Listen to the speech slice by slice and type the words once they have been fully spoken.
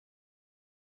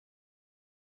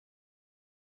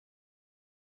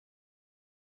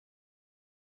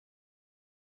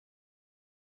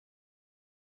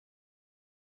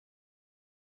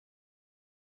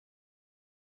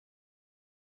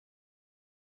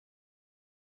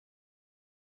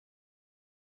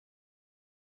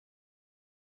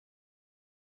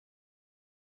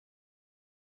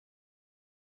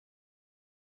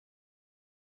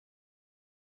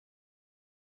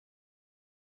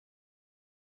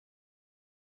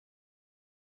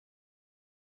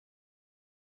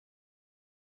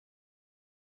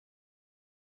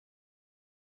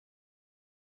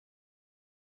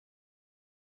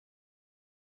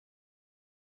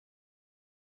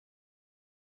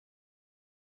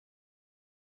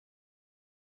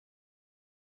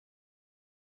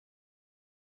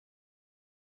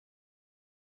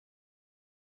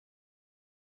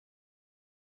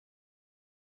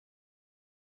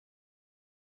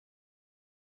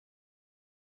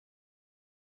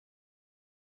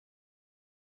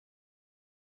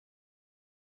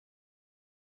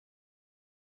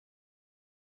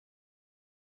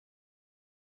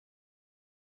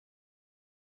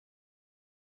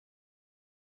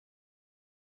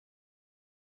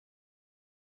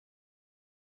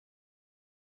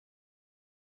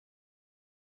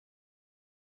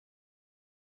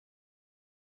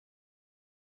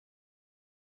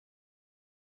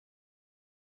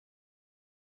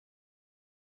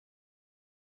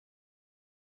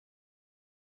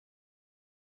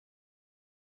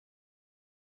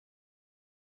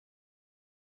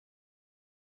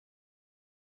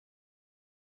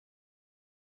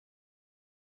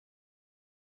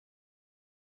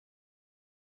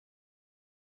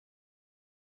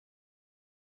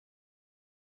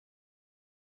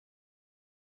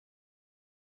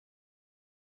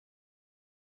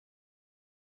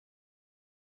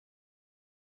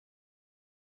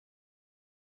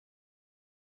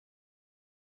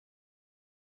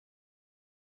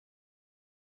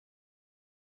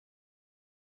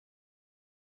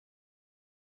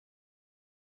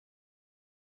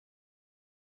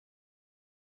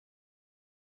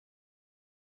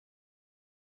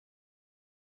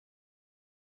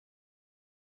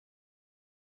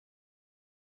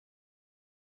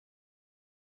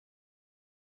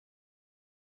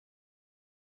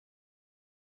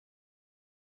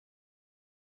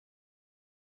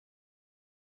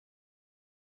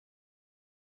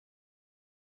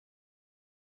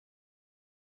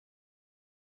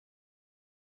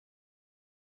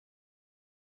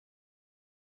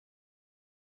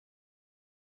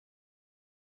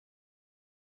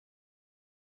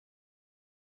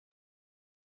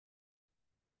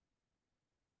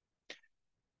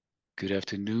Good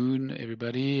afternoon,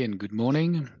 everybody, and good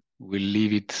morning. We'll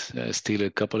leave it still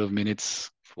a couple of minutes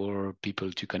for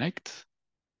people to connect.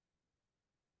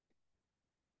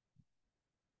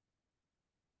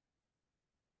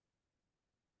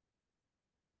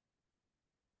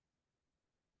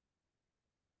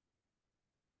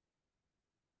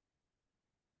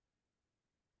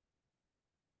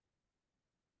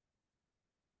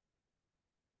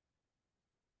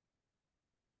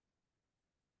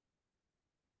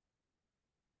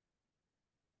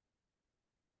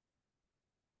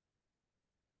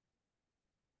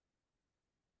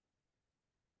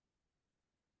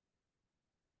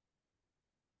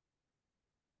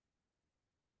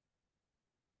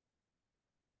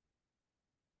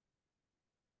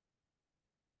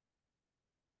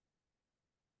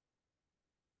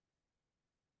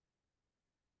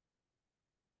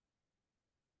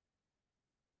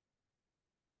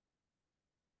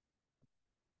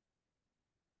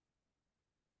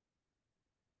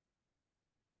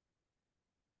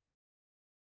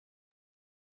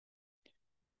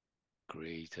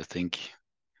 Great. I think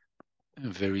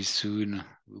very soon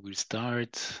we will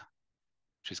start.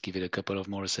 Just give it a couple of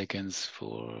more seconds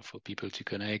for people to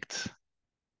connect,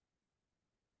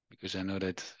 because I know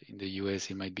that in the US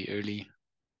it might be early.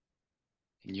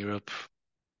 In Europe,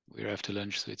 we're after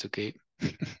lunch, so it's okay.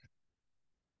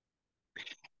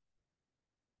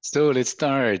 So let's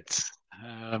start.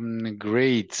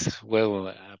 Great.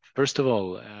 Well, first of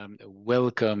all,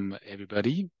 welcome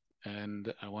everybody.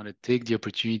 And I want to take the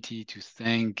opportunity to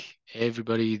thank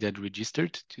everybody that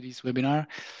registered to this webinar.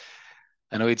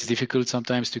 I know it's difficult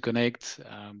sometimes to connect,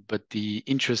 but the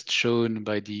interest shown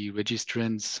by the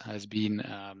registrants has been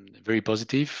very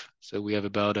positive. So we have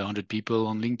about 100 people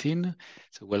on LinkedIn.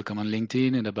 So welcome on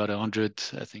LinkedIn, and about 100,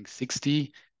 I think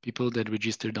 60 people that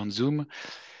registered on Zoom.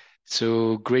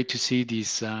 So great to see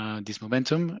this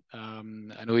momentum.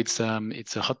 I know it's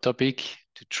a hot topic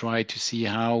to try to see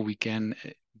how we can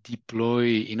deploy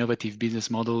innovative business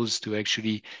models to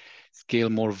actually scale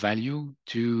more value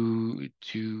to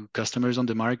customers on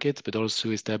the market, but also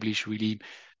establish really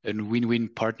win-win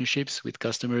partnerships with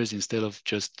customers instead of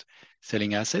just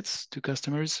selling assets to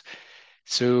customers.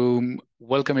 So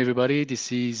welcome everybody.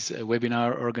 This is a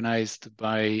webinar organized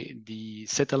by the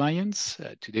XaaS Alliance.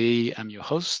 Today I'm your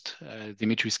host,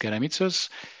 Dimitris Karamitsos.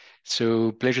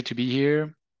 So pleasure to be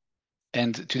here.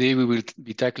 And today we will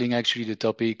be tackling actually the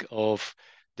topic of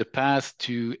the path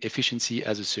to efficiency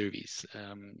as a service.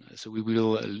 So we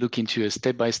will look into a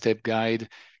step-by-step guide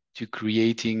to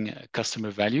creating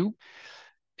customer value.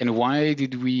 And why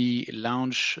did we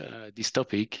launch this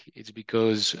topic? It's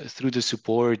because through the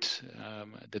support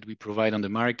that we provide on the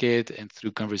market and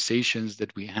through conversations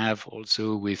that we have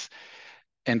also with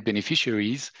end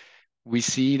beneficiaries, we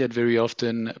see that very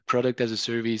often product as a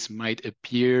service might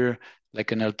appear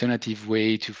like an alternative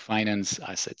way to finance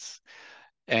assets.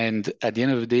 And at the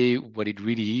end of the day, what it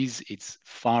really is, it's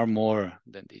far more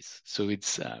than this. So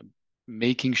it's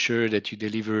making sure that you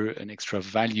deliver an extra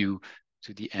value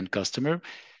to the end customer.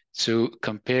 So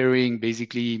comparing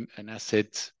basically an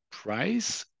asset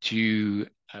price to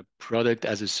a product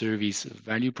as a service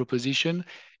value proposition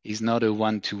is not a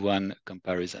one-to-one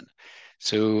comparison.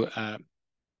 So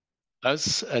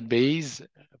us at Base,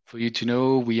 for you to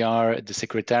know, we are the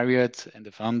secretariat and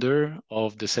the founder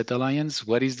of the XaaS Alliance.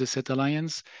 What is the XaaS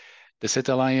Alliance? The XaaS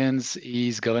Alliance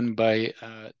is governed by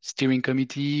a steering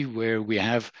committee where we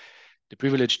have the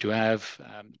privilege to have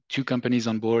two companies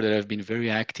on board that have been very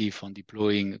active on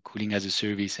deploying cooling as a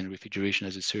service and refrigeration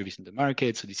as a service in the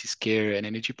market. So this is Care and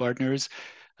Energy Partners,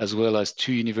 as well as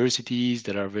two universities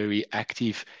that are very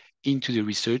active into the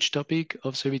research topic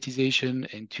of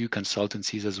servitization, and two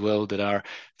consultancies as well that are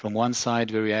from one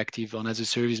side very active on as a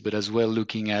service, but as well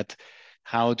looking at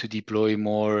how to deploy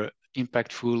more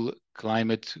impactful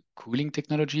climate cooling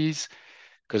technologies,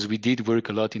 because we did work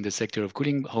a lot in the sector of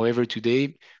cooling. However,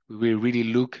 today we will really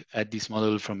look at this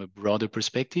model from a broader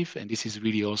perspective, and this is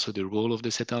really also the role of the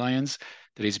XaaS Alliance,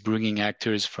 that is bringing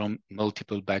actors from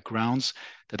multiple backgrounds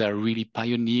that are really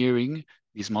pioneering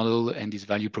this model and this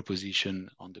value proposition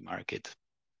on the market.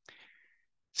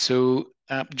 So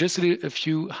just a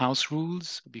few house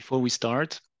rules before we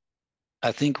start.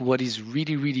 I think what is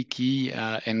really, really key,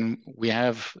 and we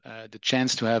have the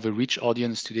chance to have a rich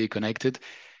audience today connected,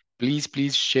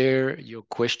 please share your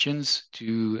questions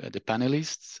to the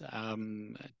panelists.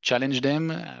 Challenge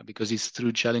them, because it's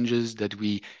through challenges that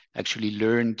we actually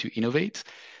learn to innovate.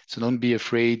 So don't be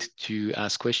afraid to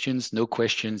ask questions. No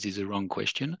questions is a wrong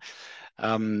question.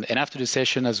 And after the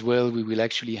session as well, we will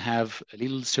actually have a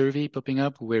little survey popping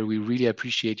up where we really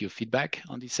appreciate your feedback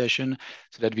on this session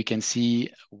so that we can see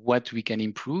what we can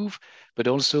improve, but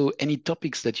also any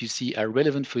topics that you see are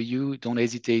relevant for you, don't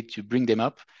hesitate to bring them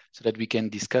up so that we can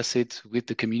discuss it with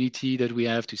the community that we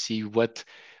have to see what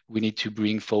we need to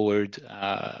bring forward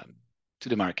to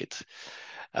the market.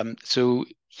 So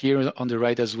here on the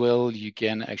right as well, you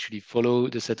can actually follow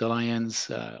the XaaS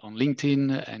Alliance on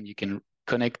LinkedIn, and you can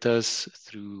connect us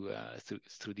through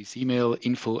this email,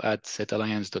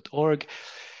 info@xaasalliance.org.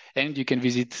 And you can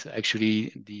visit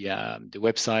actually the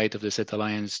website of the XaaS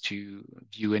Alliance to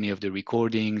view any of the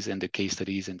recordings and the case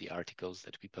studies and the articles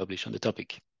that we publish on the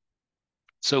topic.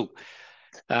 So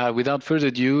without further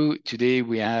ado, today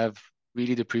we have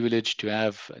really the privilege to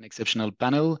have an exceptional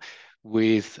panel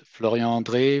with Florian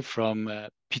André from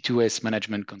P2S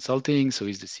Management Consulting. So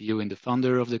he's the CEO and the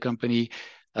founder of the company,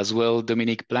 as well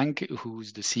Dominique Planck,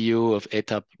 who's the CEO of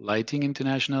ETAP Lighting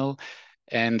International,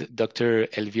 and Dr.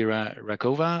 Elvira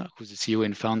Rakova, who's the CEO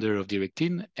and founder of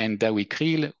Directin, and Dawi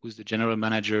Kriel, who's the general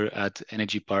manager at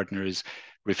Energy Partners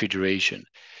Refrigeration.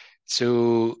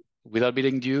 So without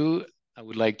being ado, I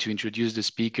would like to introduce the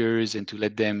speakers and to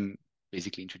let them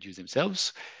basically introduce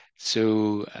themselves.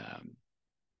 So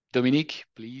Dominique,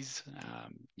 please,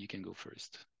 you can go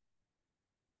first.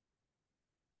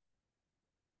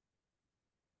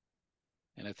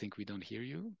 And I think we don't hear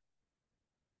you.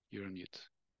 You're on mute.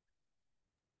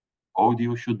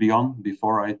 Audio should be on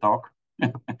before I talk.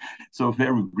 So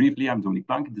very briefly, I'm Dominique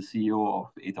Planck, the CEO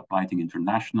of ETAP Lighting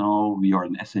International. We are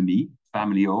an SME,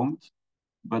 family owned,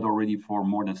 but already for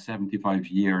more than 75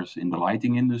 years in the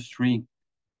lighting industry.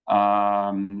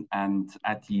 And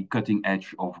at the cutting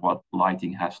edge of what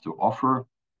lighting has to offer.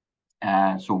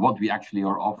 So what we actually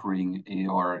are offering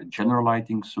are general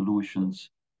lighting solutions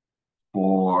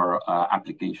for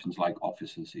applications like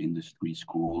offices, industry,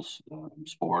 schools,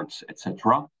 sports,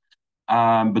 etc.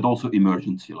 But also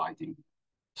emergency lighting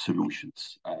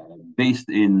solutions. Based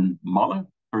in Malle,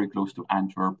 very close to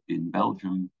Antwerp in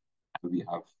Belgium, we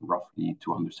have roughly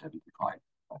 275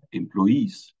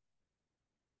 employees.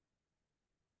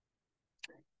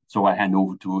 So I hand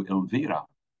over to Elvira.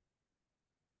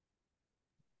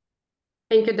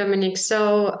 Thank you, Dominique.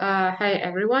 So, hi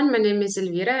everyone, my name is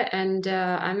Elvira and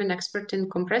I'm an expert in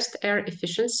compressed air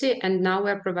efficiency, and now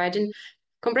we're providing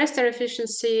compressed air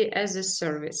efficiency as a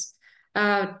service.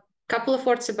 Couple of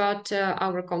words about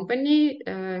our company.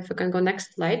 If we can go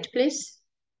next slide, please,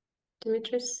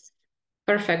 Dimitris.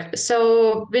 Perfect.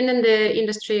 So been in the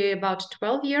industry about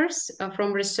 12 years,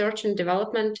 from research and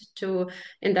development to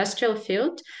industrial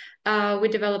field. We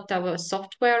developed our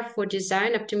software for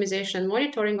design, optimization, and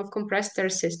monitoring of compressed air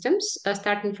systems,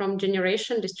 starting from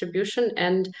generation, distribution,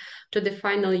 and to the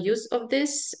final use of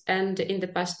this. And in the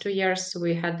past 2 years,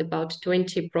 we had about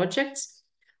 20 projects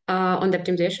on the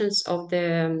optimizations of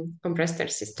the compressed air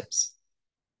systems.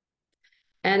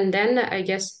 And then I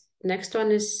guess next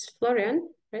one is Florian,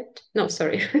 right? No,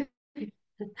 sorry.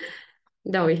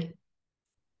 Dawi.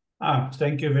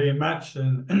 Thank you very much,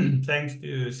 and thanks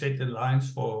to XaaS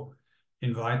Alliance for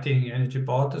inviting Energy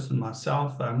Partners and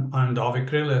myself. I'm Dawi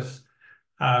Kriel, as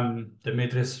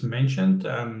Dimitris mentioned.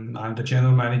 I'm the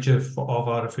general manager of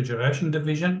our refrigeration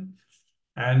division,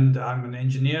 and I'm an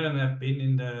engineer and have been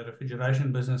in the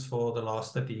refrigeration business for the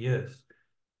last 30 years.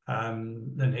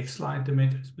 The next slide,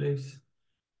 Dimitris, please.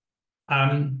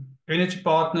 Energy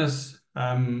Partners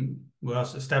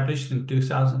was established in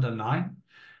 2009.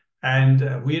 And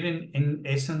we're in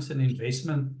essence an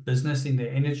investment business in the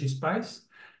energy space.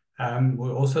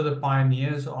 We're also the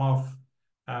pioneers of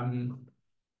cooling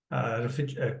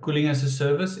as a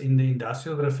service in the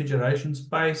industrial refrigeration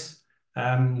space,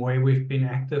 where we've been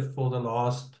active for the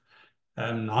last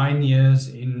 9 years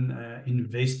in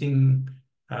investing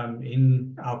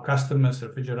in our customers'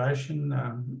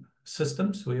 refrigeration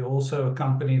systems. We're also a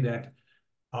company that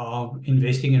are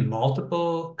investing in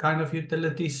multiple kind of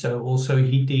utilities, so also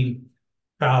heating,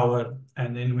 power,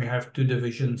 and then we have 2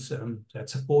 divisions that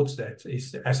supports that,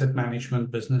 is the asset management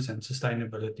business and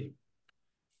sustainability.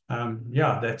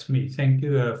 Yeah, that's me. Thank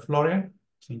you, Florian.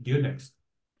 Thank you. Next.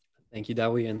 Thank you,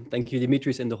 Dawi, and thank you,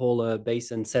 Dimitris, and the whole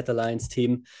BASE and XaaS Alliance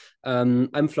team.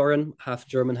 I'm Florian, half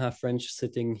German, half French,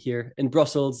 sitting here in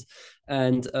Brussels,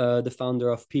 and the founder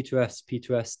of P2S,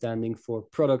 P2S standing for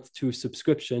Product to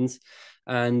Subscriptions.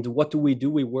 And what do?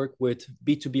 We work with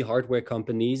B2B hardware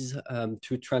companies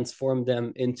to transform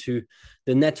them into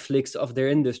the Netflix of their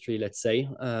industry, let's say.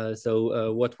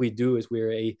 So what we do is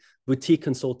we're a boutique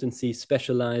consultancy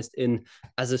specialized in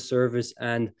as a service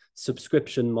and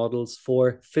subscription models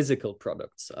for physical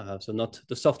products. So not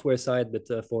the software side, but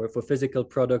for physical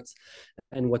products.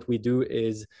 And what we do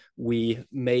is we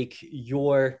make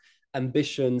your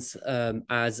ambitions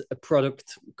as a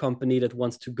product company that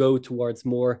wants to go towards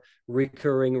more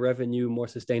recurring revenue, more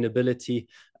sustainability,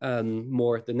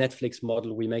 more the Netflix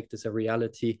model. We make this a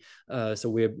reality. So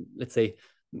we're, let's say,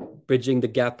 bridging the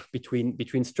gap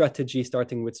between strategy,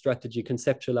 starting with strategy,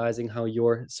 conceptualizing how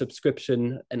your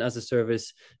subscription and as a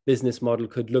service business model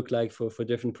could look like for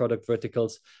different product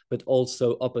verticals, but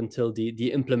also up until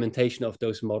the implementation of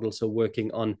those models. So working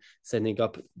on setting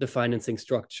up the financing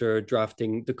structure,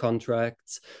 drafting the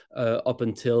contracts, up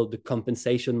until the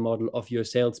compensation model of your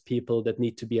salespeople that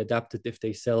need to be adapted if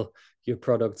they sell your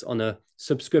products on a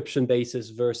subscription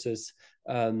basis versus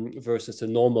a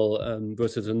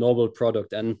normal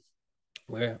product. And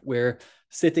we're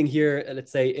sitting here,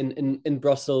 let's say in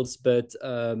Brussels, but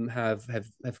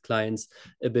have clients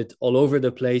a bit all over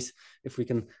the place. If we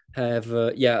can have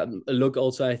a look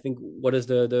also, I think what is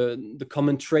the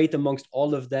common trait amongst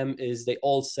all of them is they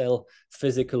all sell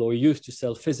physical or used to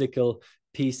sell physical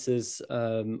pieces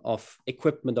of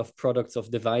equipment, of products, of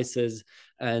devices,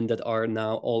 and that are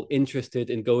now all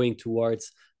interested in going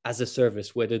towards as a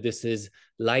service, whether this is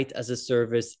light as a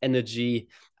service, energy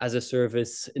as a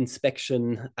service,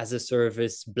 inspection as a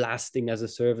service, blasting as a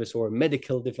service, or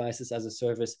medical devices as a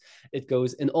service. It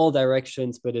goes in all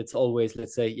directions, but it's always,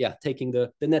 let's say, taking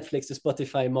the Netflix, the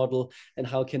Spotify model, and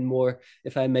how can more,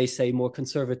 if I may say, more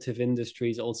conservative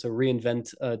industries also reinvent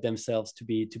themselves to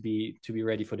be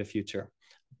ready for the future.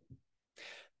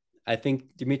 I think,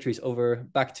 Dimitris,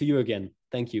 back to you again.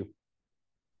 Thank you.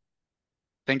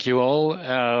 Thank you all.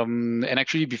 And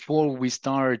actually, before we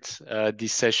start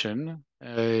this session,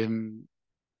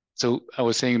 so I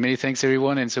was saying many thanks,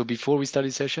 everyone. And so before we start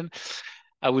this session,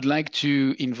 I would like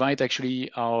to invite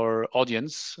actually our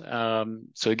audience.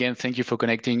 So again, thank you for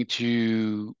connecting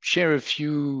to share a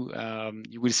few.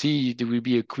 You will see there will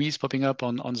be a quiz popping up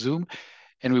on Zoom.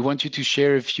 And we want you to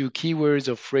share a few keywords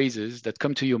or phrases that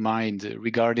come to your mind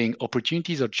regarding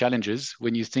opportunities or challenges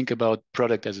when you think about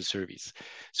product as a service.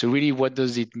 So really, what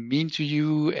does it mean to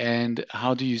you, and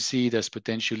how do you see it as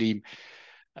potentially,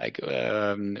 like,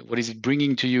 what is it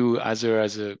bringing to you as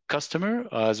a customer,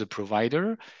 as a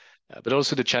provider, but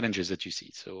also the challenges that you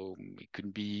see. So it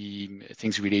could be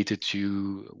things related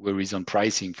to worries on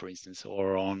pricing, for instance,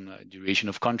 or on duration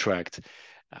of contract.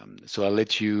 So I'll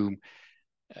let you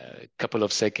a couple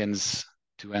of seconds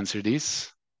to answer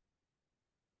this.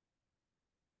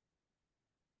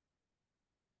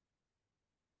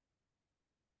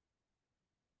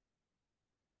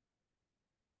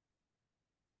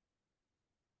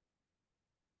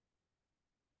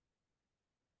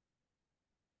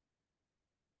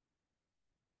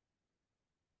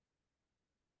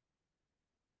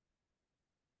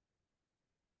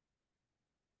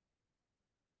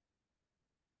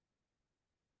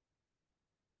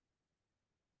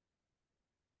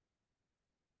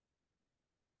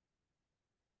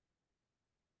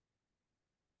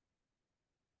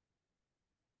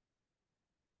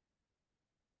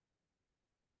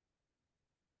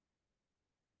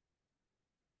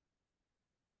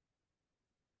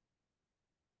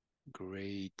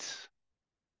 Great.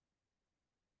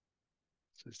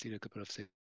 So still a couple of seconds.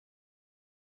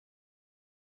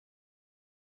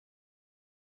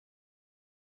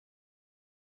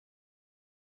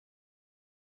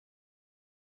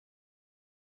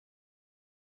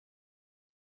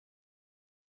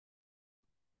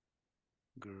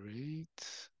 Great.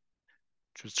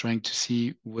 Just trying to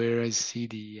see where I see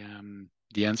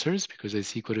the answers, because I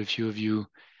see quite a few of you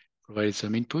provided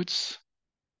some inputs.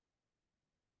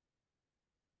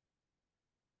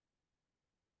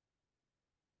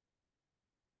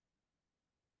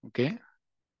 Okay.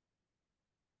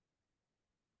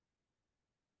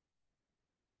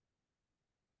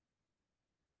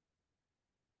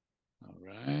 All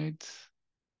right.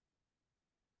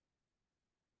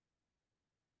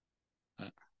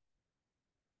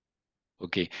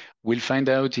 Okay, we'll find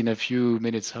out in a few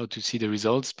minutes how to see the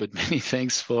results, but many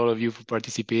thanks for all of you for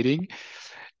participating,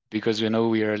 because we know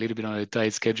we are a little bit on a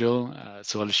tight schedule.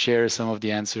 So I'll share some of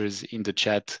the answers in the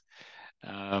chat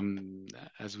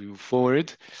as we move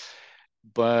forward.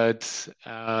 But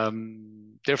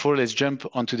therefore, let's jump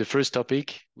onto the first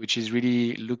topic, which is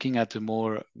really looking at a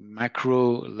more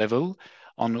macro level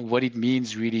on what it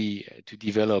means really to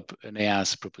develop an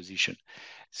XaaS proposition.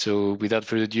 So without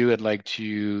further ado, I'd like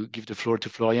to give the floor to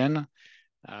Florian.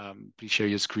 Please share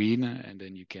your screen and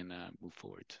then you can move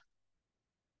forward.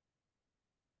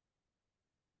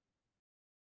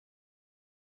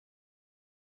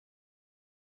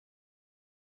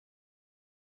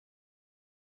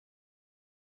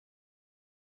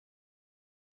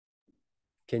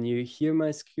 Can you hear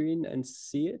my screen and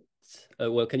see it?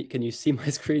 Well, can you see my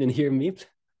screen and hear me?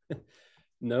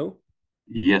 No?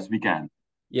 Yes, we can.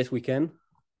 Yes, we can.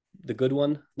 The good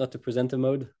one, not the presenter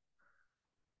mode.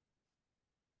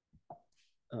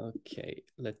 Okay,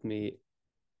 let me.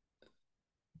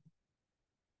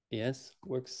 Yes,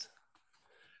 works.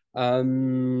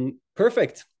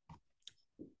 Perfect.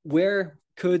 Where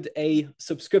could a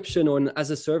subscription or an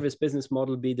as a service business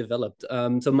model be developed?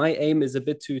 So my aim is a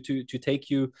bit to take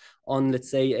you on,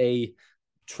 let's say, a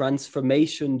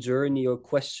transformation journey or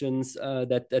questions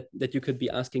that you could be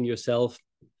asking yourself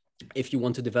if you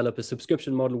want to develop a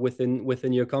subscription model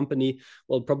within your company.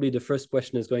 Well, probably the first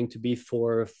question is going to be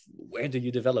for where do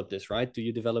you develop this, right? Do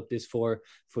you develop this for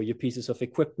your pieces of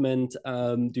equipment?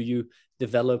 Do you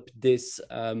develop this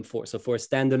for a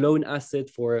standalone asset,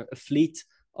 for a fleet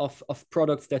of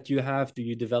products that you have? Do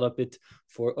you develop it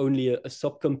for only a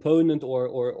sub-component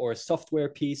or a software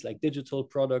piece like digital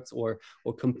products or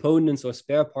components or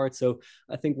spare parts? So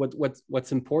I think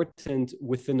what's important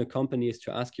within a company is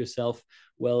to ask yourself,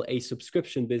 well, a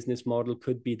subscription business model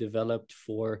could be developed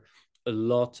for a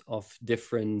lot of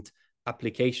different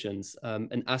applications.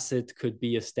 An asset could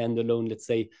be a standalone, let's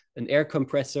say, an air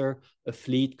compressor. A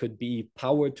fleet could be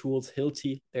power tools.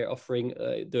 Hilti, they're offering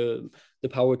the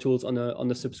power tools on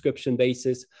a subscription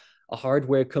basis. A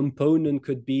hardware component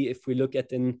could be, if we look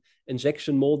at an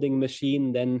injection molding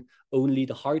machine, then only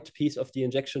the hard piece of the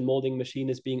injection molding machine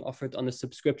is being offered on a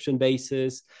subscription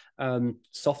basis.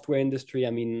 Software industry,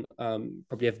 I mean,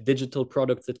 probably have digital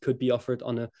products that could be offered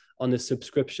on a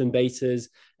subscription basis,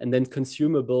 and then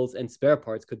consumables and spare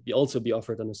parts could also be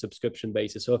offered on a subscription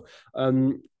basis. So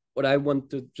what I want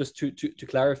to just to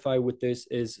clarify with this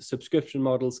is subscription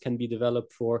models can be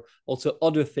developed for also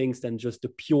other things than just the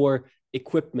pure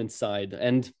equipment side.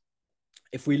 And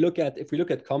if we look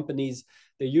at companies,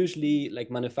 they're usually, like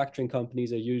manufacturing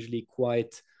companies, are usually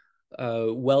quite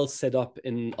well set up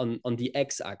on the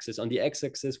x-axis. On the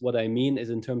x-axis, what I mean is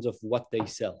in terms of what they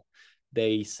sell.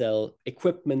 They sell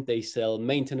equipment, they sell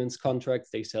maintenance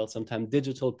contracts, they sell sometimes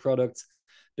digital products,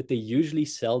 but they usually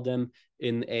sell them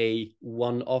in a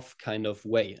one-off kind of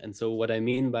way. And so what I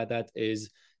mean by that is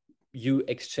you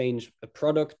exchange a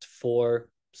product for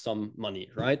some money,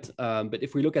 right? But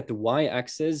if we look at the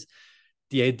y-axis,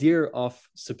 the idea of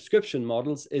subscription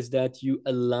models is that you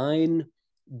align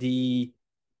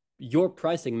your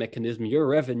pricing mechanism, your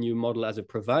revenue model as a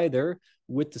provider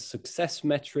with the success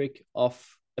metric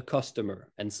of a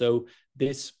customer. And so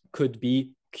this could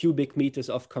be cubic meters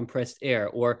of compressed air,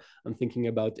 or I'm thinking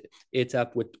about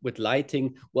ETAP with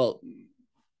lighting. Well,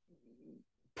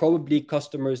 probably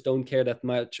customers don't care that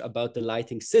much about the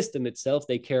lighting system itself.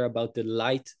 They care about the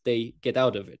light they get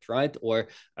out of it, right? Or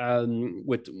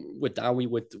with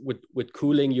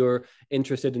cooling, you're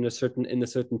interested in a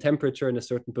certain temperature and a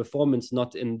certain performance,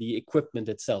 not in the equipment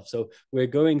itself. So we're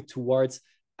going towards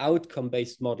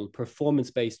outcome-based model,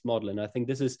 performance-based model. And I think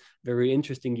this is very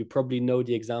interesting. You probably know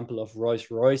the example of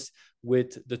Rolls-Royce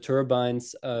with the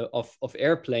turbines of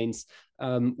airplanes,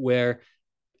 where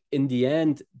in the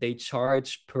end, they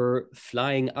charge per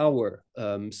flying hour.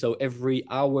 So every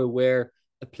hour where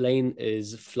a plane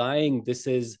is flying, this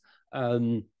is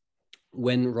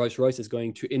when Rolls-Royce is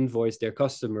going to invoice their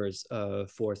customers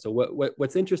for. So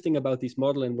what's interesting about this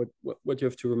model, and what you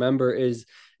have to remember, is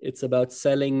it's about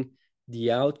selling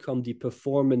the outcome, the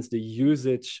performance, the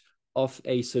usage of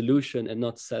a solution, and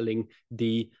not selling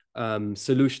the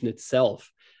solution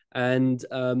itself. And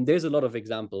there's a lot of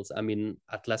examples. I mean,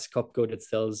 Atlas Copco that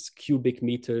sells cubic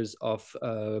meters of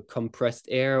compressed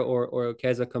air or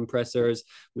XaaS compressors.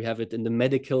 We have it in the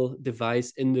medical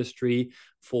device industry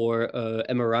for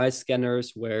MRI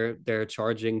scanners, where they're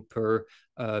charging per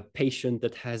patient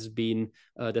that has been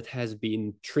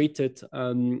treated,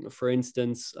 for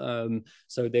instance.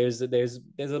 So there's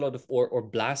a lot of or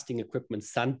blasting equipment,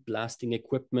 sand blasting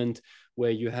equipment,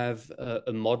 where you have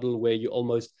a model where you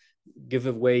almost give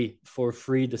away for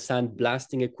free the sand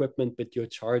blasting equipment, but you're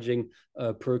charging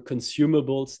per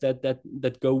consumables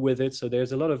that go with it. So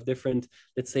there's a lot of different,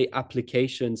 let's say,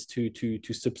 applications to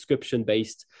subscription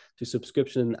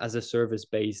as a service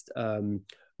based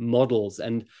models.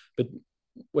 But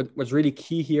what's really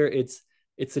key here,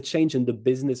 it's a change in the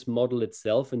business model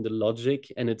itself and the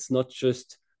logic, and it's not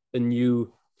just a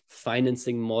new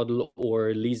financing model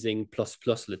or leasing plus,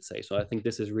 let's say. So I think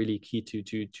this is really key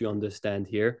to understand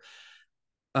here.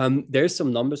 There's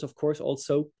some numbers, of course,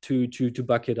 also to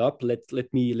back it up.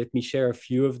 Let me share a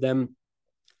few of them.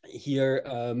 Here,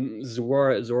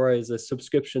 XaaS is a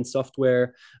subscription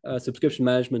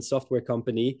management software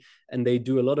company, and they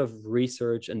do a lot of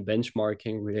research and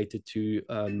benchmarking related to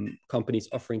companies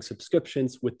offering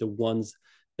subscriptions with the ones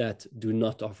that do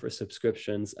not offer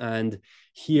subscriptions. And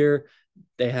here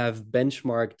they have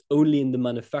benchmarked only in the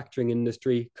manufacturing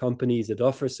industry companies that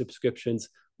offer subscriptions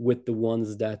with the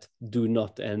ones that do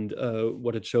not. And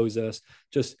what it shows us,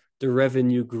 just the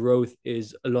revenue growth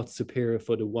is a lot superior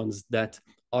for the ones that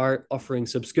are offering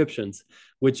subscriptions,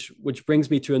 which brings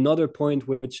me to another point,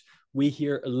 which we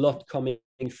hear a lot coming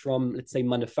from, let's say,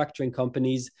 manufacturing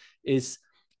companies, is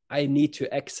I need to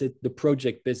exit the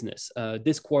project business.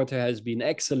 This quarter has been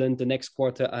excellent. The next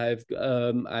quarter, I've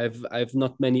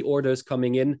not many orders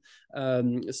coming in.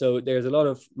 So there's a lot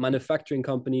of manufacturing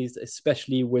companies,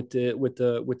 especially with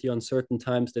the uncertain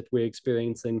times that we're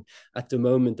experiencing at the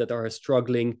moment, that are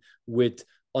struggling with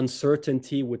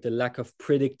uncertainty, with the lack of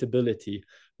predictability.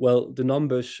 Well, the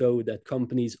numbers show that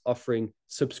companies offering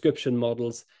subscription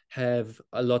models have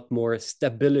a lot more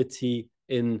stability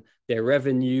in their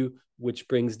revenue, which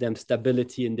brings them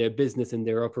stability in their business, in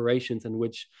their operations, and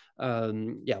which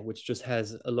just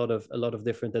has a lot of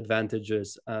different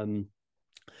advantages to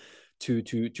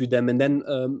them. And then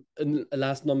a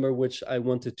last number which I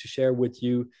wanted to share with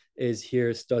you is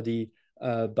here a study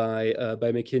by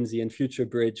McKinsey and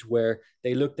FutureBridge, where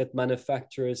they looked at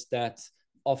manufacturers that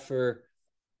offer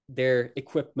their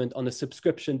equipment on a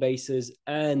subscription basis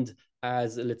and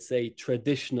as, let's say,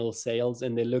 traditional sales,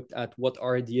 and they looked at what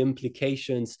are the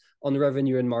implications on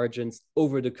revenue and margins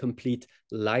over the complete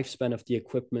lifespan of the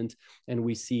equipment. And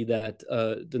we see that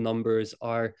the numbers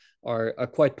are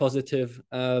quite positive.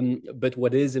 But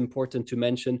what is important to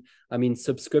mention, I mean,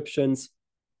 subscriptions,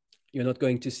 you're not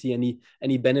going to see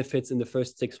any benefits in the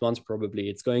first 6 months, probably.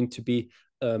 It's going to be,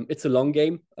 it's a long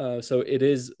game. So it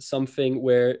is something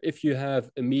where if you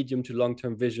have a medium to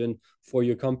long-term vision for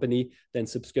your company, then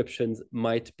subscriptions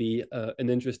might be an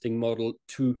interesting model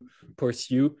to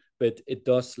pursue. But it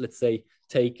does, let's say,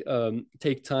 take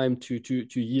time to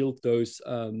yield those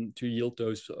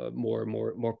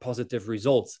more positive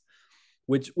results,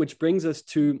 which brings us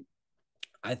to,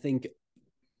 I think,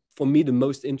 for me, the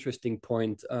most interesting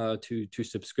point to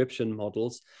subscription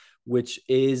models, which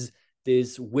is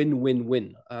this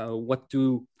win-win-win. What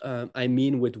do I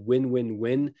mean with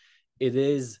win-win-win? It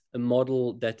is a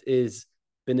model that is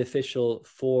beneficial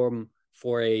for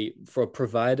a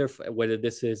provider, whether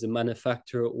this is a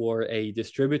manufacturer or a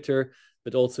distributor,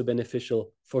 but also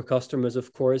beneficial for customers,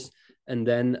 of course. And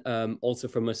then also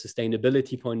from a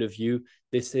sustainability point of view,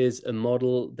 this is a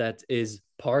model that is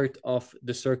part of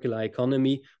the circular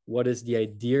economy. What is the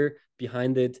idea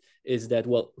behind it? Is that,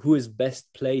 well, who is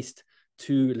best placed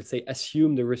to, let's say,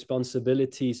 assume the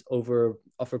responsibilities of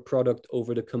a product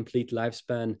over the complete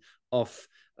lifespan of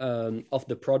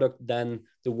the product than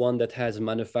the one that has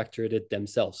manufactured it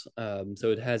themselves.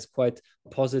 So it has quite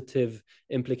positive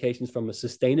implications from a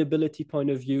sustainability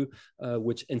point of view,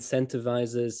 which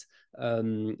incentivizes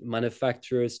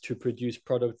manufacturers to produce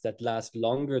products that last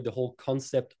longer. The whole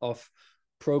concept of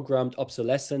programmed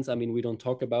obsolescence, I mean, we don't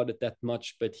talk about it that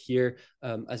much, but here,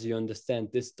 as you understand,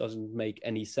 this doesn't make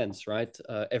any sense, right?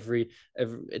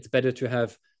 It's better to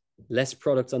have less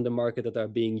products on the market that are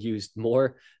being used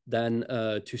more than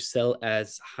to sell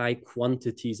as high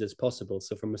quantities as possible.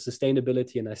 So from a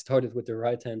sustainability, and I started with the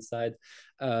right-hand side,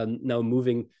 now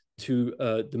moving to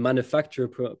the manufacturer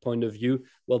point of view,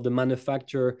 well, the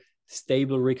manufacturer,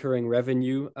 stable recurring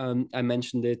revenue, I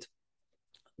mentioned it,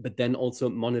 but then also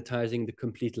monetizing the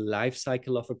complete life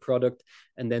cycle of a product,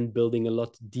 and then building a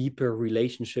lot deeper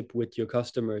relationship with your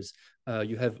customers.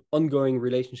 You have ongoing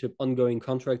relationship, ongoing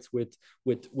contracts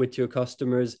with your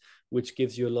customers, which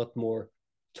gives you a lot more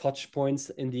touch points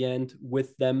in the end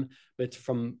with them. But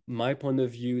from my point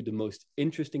of view, the most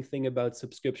interesting thing about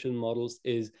subscription models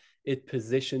is it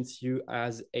positions you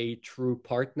as a true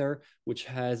partner, which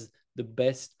has the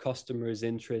best customer's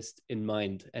interest in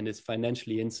mind and is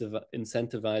financially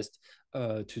incentivized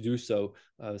to do so.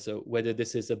 So whether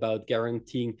this is about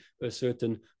guaranteeing a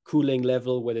certain cooling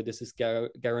level, whether this is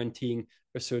guaranteeing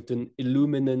a certain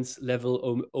illuminance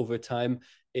level over time,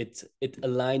 it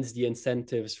aligns the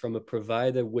incentives from a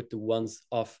provider with the ones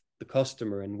of the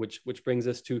customer, and which brings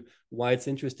us to why it's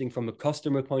interesting from a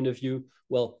customer point of view.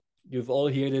 Well, you've all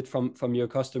heard it from your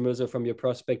customers or from your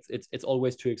prospects. It's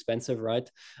always too expensive, right?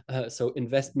 So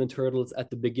investment hurdles at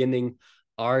the beginning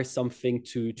are something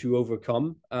to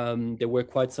overcome. There were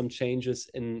quite some changes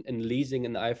in leasing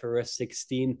in IFRS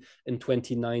 16 in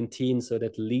 2019, so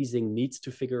that leasing needs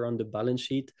to figure on the balance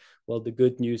sheet. Well, the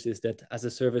good news is that as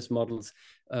a service models,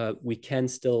 we can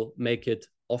still make it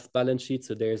off balance sheet.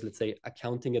 So there's, let's say,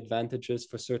 accounting advantages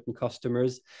for certain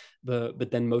customers,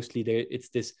 but then mostly there it's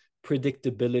this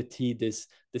predictability, this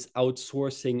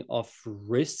outsourcing of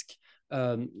risk,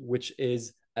 which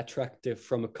is attractive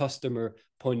from a customer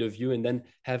point of view, and then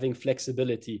having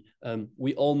flexibility.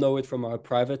 We all know it from our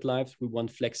private lives. We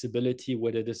want flexibility,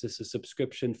 whether this is a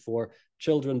subscription for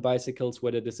children bicycles,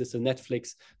 whether this is a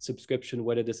Netflix subscription,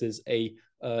 whether this is a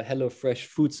HelloFresh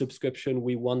food subscription.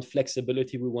 We want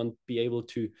flexibility. We want to be able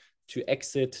to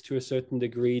exit to a certain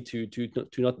degree, to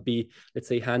not be, let's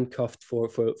say, handcuffed for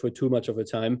too much of a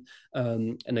time.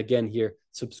 And again, here,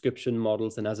 subscription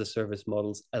models and as a service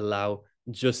models allow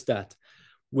just that.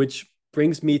 Which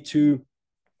brings me to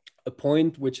a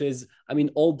point, which is, I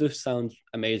mean, all this sounds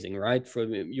amazing, right? For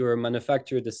you're a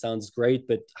manufacturer, this sounds great,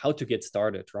 but how to get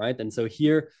started, right? And so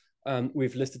here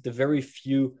we've listed the very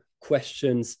few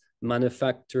questions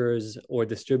manufacturers or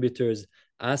distributors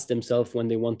ask themselves when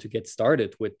they want to get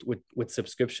started with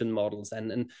subscription models.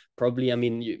 And probably, I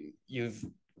mean, you've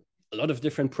a lot of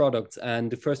different products, and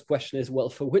the first question is, well,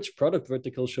 for which product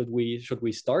vertical should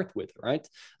we start with, right?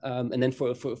 And then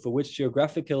for which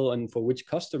geographical and for which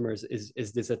customers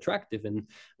is this attractive? And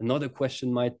another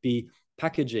question might be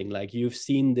packaging. Like, you've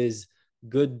seen this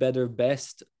good, better,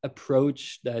 best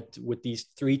approach that with these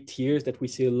 3 tiers that we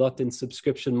see a lot in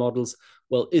subscription models.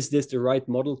 Well, is this the right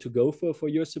model to go for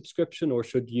your subscription, or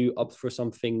should you opt for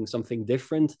something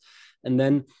different? And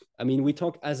then, I mean, we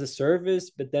talk as a service,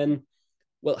 but then,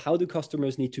 well, how do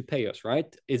customers need to pay us,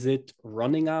 right? Is it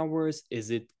running hours?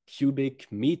 Is it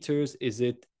cubic meters? Is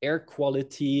it air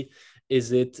quality?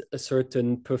 Is it a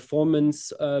certain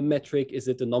performance metric? Is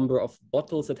it the number of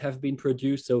bottles that have been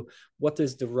produced? So what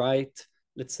is the right,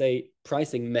 let's say,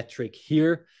 pricing metric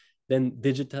here? Then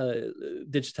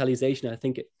digitalization, I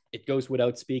think it goes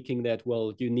without speaking that,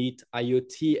 well, you need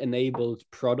IoT-enabled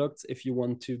products if you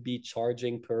want to be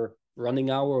charging per running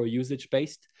hour or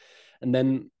usage-based. And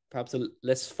then perhaps a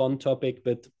less fun topic,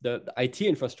 but the IT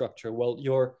infrastructure. Well,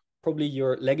 your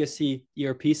legacy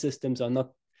ERP systems are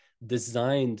not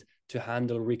designed to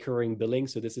handle recurring billing.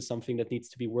 So this is something that needs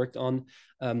to be worked on.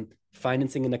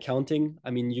 Financing and accounting.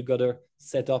 I mean, you got to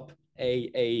set up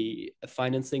a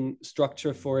financing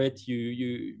structure for it.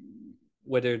 You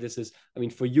whether this is, I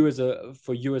mean, for you as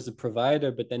a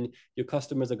provider, but then your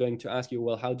customers are going to ask you,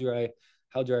 well, how do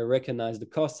I recognize the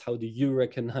costs? How do you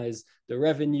recognize the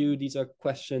revenue? These are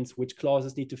questions which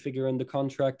clauses need to figure in the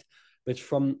contract. But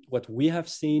from what we have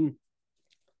seen,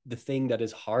 the thing that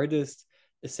is hardest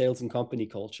is sales and company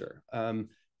culture.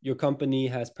 Your company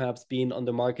has perhaps been on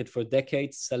the market for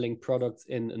decades, selling products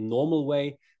in a normal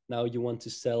way. Now you want to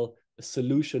sell a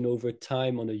solution over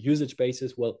time on a usage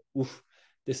basis. Well,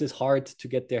 this is hard to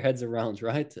get their heads around,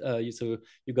 right? So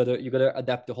you gotta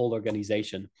adapt the whole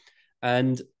organization.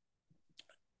 And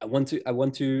I want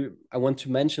to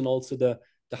mention also the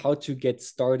how to get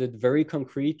started very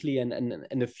concretely, and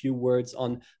a few words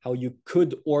on how you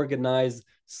could organize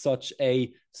such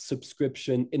a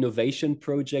subscription innovation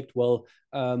project. Well,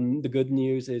 the good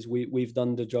news is we've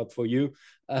done the job for you.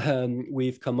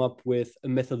 We've come up with a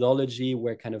methodology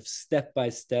where kind of step by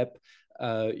step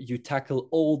you tackle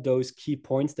all those key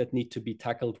points that need to be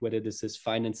tackled, whether this is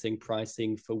financing,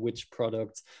 pricing, for which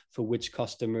products, for which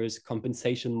customers,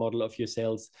 compensation model of your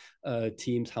sales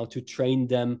teams, how to train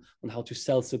them on how to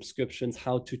sell subscriptions,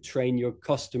 how to train your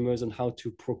customers on how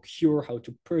to procure, how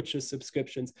to purchase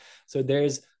subscriptions. So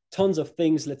there's tons of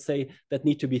things, let's say, that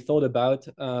need to be thought about.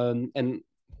 And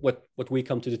what we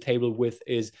come to the table with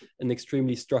is an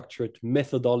extremely structured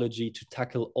methodology to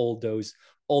tackle all those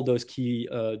key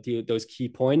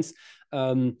points.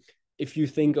 If you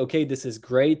think, okay, this is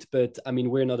great, but I mean,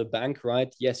 we're not a bank,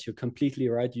 right? Yes, you're completely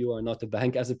right. You are not a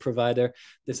bank as a provider.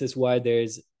 This is why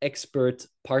there's expert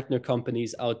partner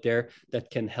companies out there that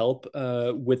can help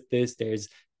with this. There's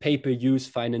pay-per-use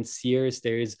financiers.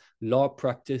 There is law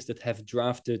practice that have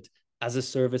drafted as a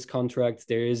service contracts.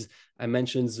 There is, I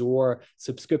mentioned Zoor,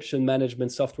 subscription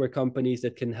management software companies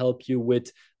that can help you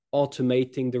with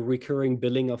automating the recurring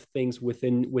billing of things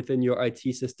within your IT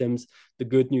systems. The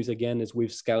good news, again, is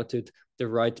we've scouted the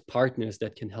right partners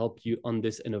that can help you on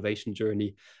this innovation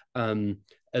journey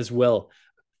as well.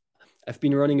 I've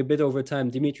been running a bit over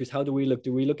time. Dimitris, how do we look?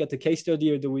 Do we look at the case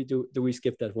study, or do we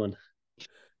skip that one?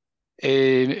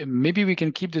 Maybe we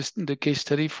can keep the case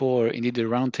study for indeed the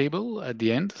roundtable at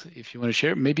the end, if you want to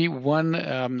share. Maybe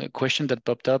one question that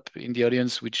popped up in the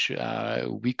audience, which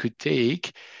we could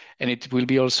take, And it will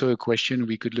be also a question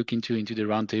we could look into the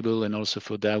roundtable and also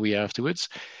for Dawi afterwards.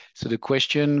 So the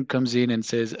question comes in and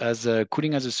says, as a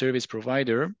cooling as a service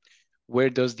provider,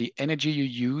 where does the energy you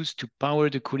use to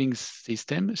power the cooling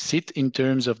system sit in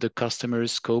terms of the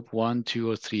customer's scope 1,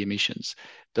 2, or 3 emissions?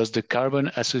 Does the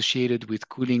carbon associated with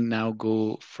cooling now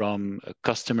go from a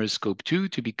customer's scope 2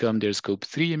 to become their scope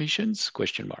 3 emissions?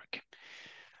 Question mark.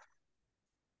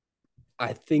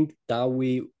 I think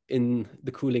Dawi in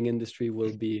the cooling industry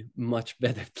will be much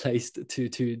better placed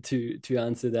to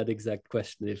answer that exact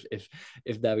question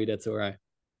if Dawi, that's all right.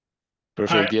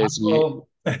 Perfect. Yes, go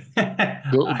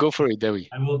for it, Dawi.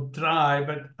 I will try,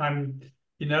 but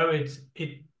you know,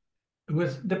 it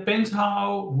depends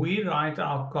how we write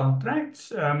our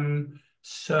contracts.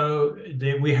 So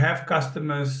we have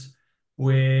customers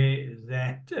where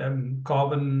that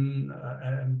carbon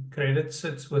credit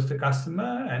sits with the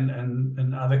customer, and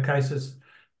in other cases,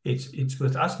 it's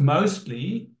with us.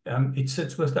 Mostly, it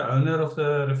sits with the owner of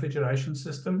the refrigeration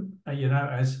system, you know,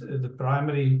 as the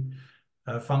primary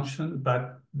function.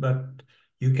 But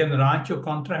you can write your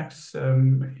contracts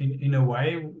in a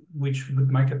way which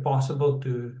would make it possible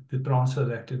to transfer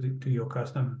that to your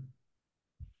customer.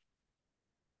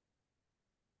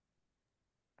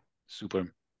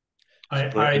 Super.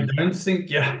 I don't think,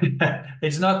 yeah,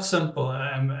 it's not simple.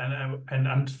 And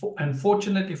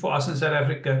unfortunately for us in South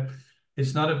Africa,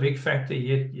 it's not a big factor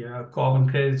yet. Yeah, carbon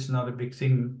credits not a big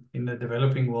thing in the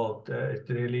developing world. It's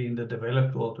really in the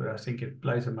developed world where I think it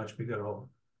plays a much bigger role.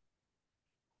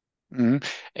 Mm-hmm.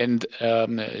 And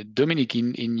Dominic,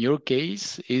 in your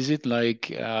case, is it like,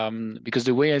 because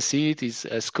the way I see it is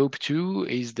scope 2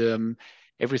 is the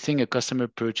everything a customer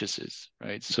purchases,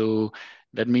 right? So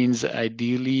that means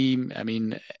ideally, I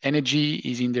mean, energy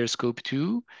is in their scope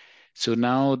 2. So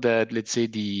now that, let's say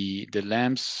the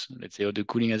lamps, let's say, or the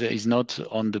cooling is not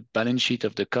on the balance sheet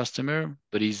of the customer,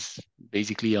 but is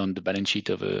basically on the balance sheet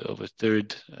of a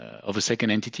third, of a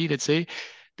second entity, let's say.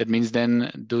 That means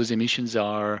then those emissions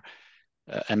are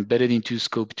embedded into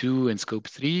scope 2 and scope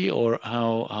 3, or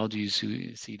how do you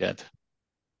see that?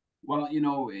 Well, you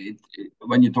know,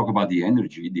 when you talk about the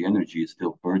energy is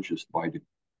still purchased by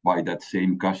that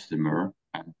same customer,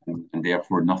 and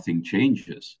therefore nothing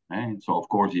changes. So, of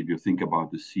course, if you think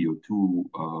about the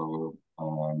CO2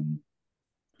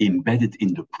 embedded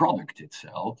in the product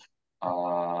itself,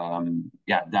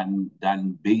 yeah,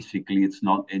 then basically it's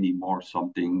not anymore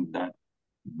something that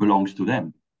belongs to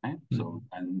them. So,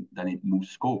 and then it moves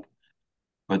scope.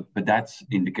 But that's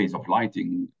in the case of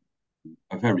lighting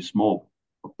a very small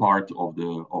part of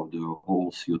the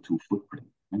whole CO2 footprint.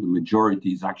 And the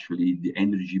majority is actually the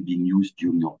energy being used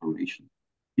during operation.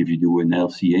 If you do an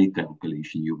LCA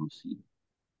calculation, you will see.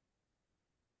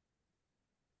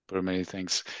 For many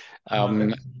thanks.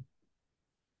 Okay.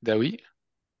 Dawi?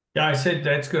 Yeah, I said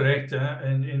that's correct.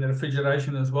 In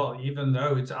refrigeration as well, even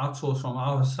though it's outsourced from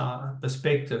our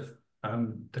perspective,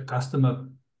 the customer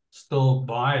still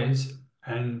buys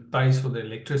and pays for the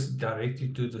electricity directly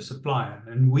to the supplier.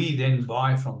 And we then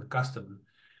buy from the customer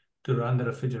to run the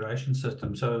refrigeration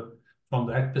system. So from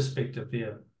that perspective,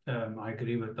 yeah, I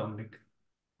agree with Dominic.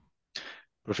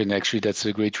 Perfect. Actually, that's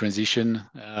a great transition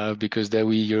because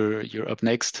Dawi, you're up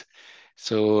next.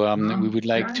 So we would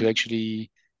like to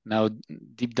actually now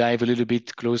deep dive a little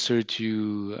bit closer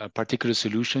to particular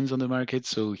solutions on the market.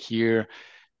 So here,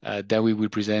 Dawi will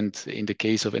present, in the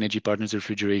case of Energy Partners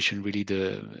Refrigeration, really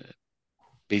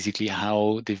basically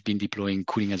how they've been deploying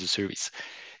cooling as a service.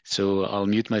 So I'll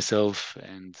mute myself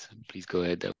and please go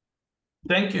ahead, Dawi.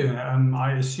 Thank you.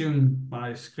 I assume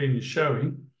my screen is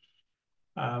showing.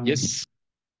 Yes.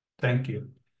 Thank you.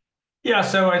 Yeah,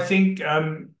 so I think,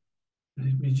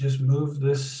 let me just move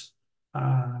this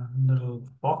little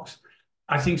box.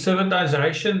 I think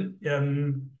servitization,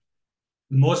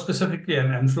 more specifically,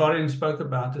 and Florian spoke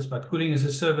about this, but cooling as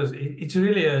a service, it's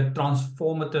really a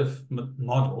transformative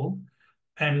model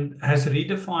and has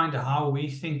redefined how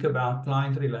we think about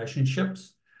client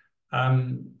relationships,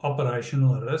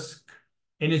 operational risk,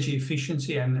 energy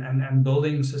efficiency, and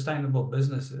building sustainable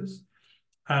businesses.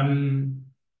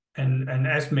 And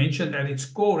as mentioned, at its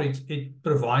core, it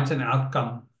provides an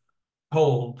outcome,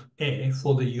 cold air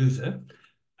for the user.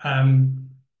 And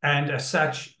as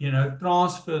such, you know,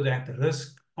 transfer that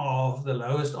risk of the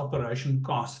lowest operation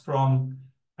cost from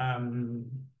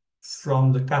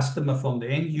the customer, from the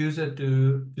end user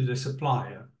to the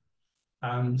supplier.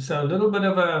 So a little bit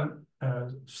of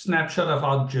a snapshot of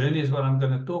our journey is what I'm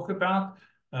going to talk about.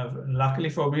 Luckily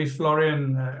for me,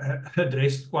 Florian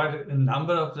addressed quite a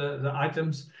number of the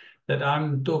items that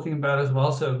I'm talking about as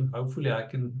well. So hopefully I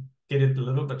can get it a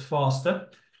little bit faster.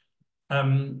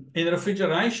 In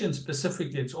refrigeration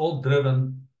specifically, it's all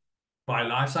driven by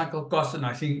life cycle cost, and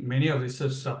I think many of these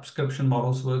subscription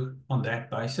models work on that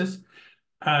basis.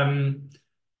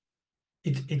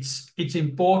 It's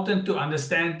important to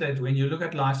understand that when you look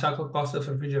at life cycle cost of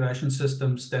refrigeration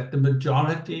systems, that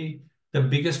the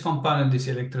biggest component is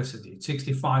electricity. It's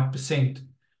 65%.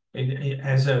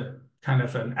 As a kind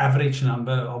of an average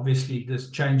number. Obviously, this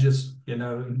changes,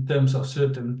 in terms of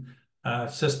certain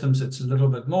systems, it's a little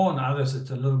bit more, and others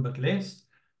it's a little bit less.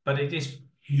 But it is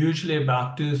usually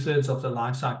about 2/3 of the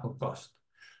life cycle cost.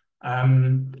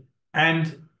 And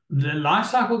the life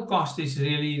cycle cost is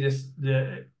really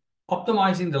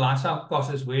optimizing the life cycle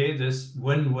cost is where this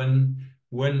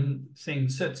win-win-win thing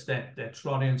sits that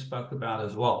Florian spoke about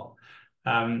as well.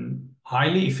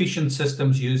 Highly efficient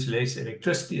systems use less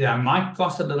electricity. They might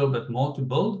cost a little bit more to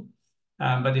build,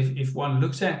 but if one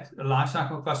looks at the life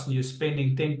cycle cost and you're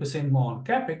spending 10% more on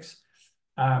capex,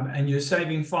 and you're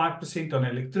saving 5% on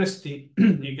electricity,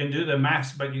 you can do the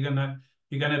maths, but you're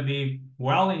gonna be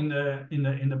well in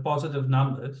the positive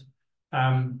numbers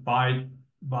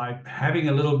by having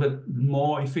a little bit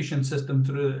more efficient system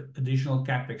through additional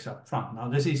capex up front. Now,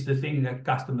 this is the thing that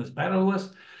customers battle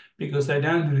with, because they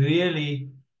don't really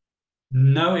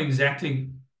know exactly,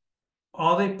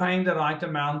 are they paying the right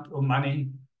amount of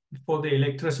money for the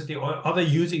electricity, or are they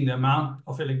using the amount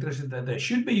of electricity that they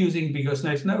should be using, because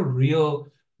there's no real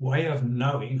way of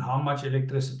knowing how much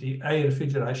electricity a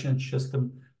refrigeration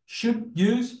system should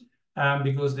use,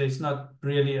 because there's not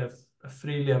really a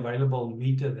freely available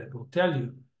meter that will tell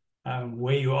you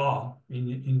where you are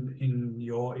in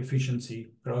your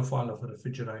efficiency profile of a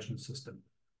refrigeration system.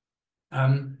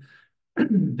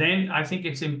 Then I think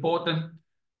it's important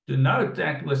to note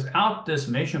that without this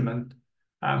measurement,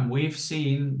 we've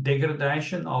seen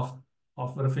degradation of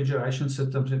refrigeration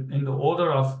systems in the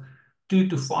order of 2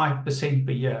 to 5%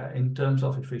 per year in terms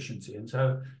of efficiency. And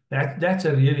so that's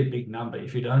a really big number.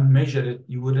 If you don't measure it,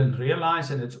 you wouldn't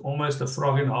realize, and it's almost a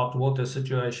frog in hot water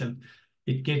situation.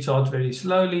 It gets hot very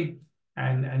slowly,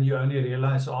 and you only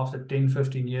realize after 10,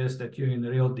 15 years that you're in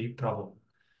real deep trouble.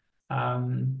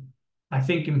 I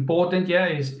think important here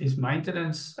is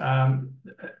maintenance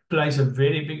plays a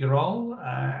very big role,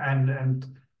 and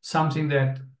something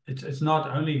that it's not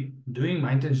only doing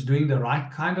maintenance, doing the right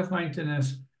kind of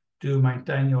maintenance to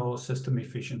maintain your system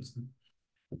efficiency.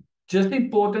 Just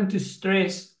important to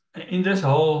stress in this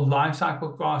whole life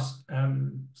cycle cost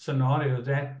scenario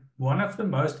that one of the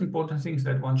most important things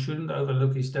that one shouldn't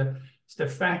overlook is the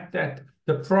fact that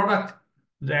the product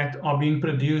that are being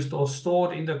produced or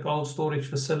stored in the cold storage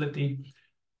facility,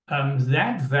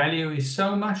 that value is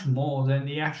so much more than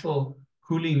the actual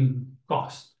cooling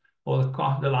cost, or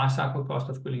the life cycle cost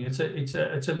of cooling. It's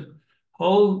a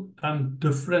whole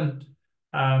different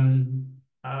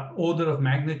order of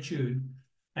magnitude.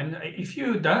 And if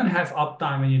you don't have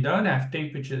uptime and you don't have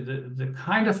temperature, the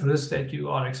kind of risk that you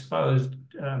are exposed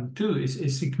to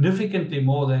is significantly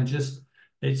more than just,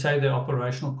 let's say, the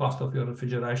operational cost of your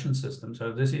refrigeration system.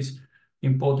 So this is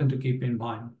important to keep in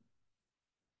mind.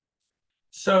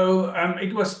 So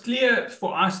it was clear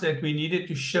for us that we needed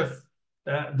to shift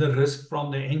the risk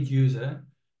from the end user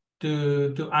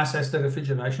to us as the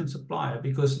refrigeration supplier,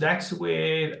 because that's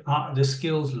where the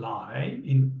skills lie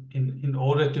in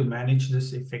order to manage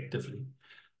this effectively.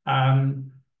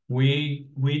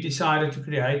 We decided to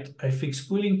create a fixed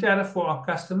cooling tariff for our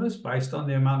customers based on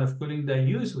the amount of cooling they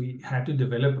use. We had to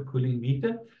develop a cooling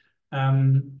meter,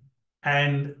 and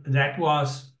that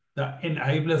was the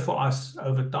enabler for us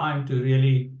over time to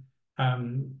really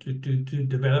to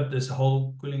develop this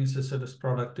whole cooling as a service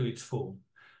product to its full.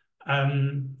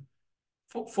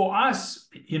 For us,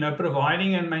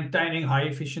 providing and maintaining high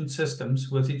efficient systems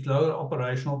with its lower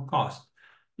operational cost,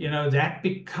 that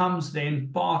becomes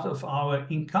then part of our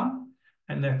income.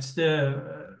 And that's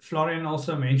Florian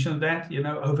also mentioned that,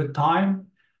 over time,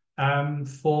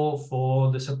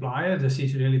 for the supplier, this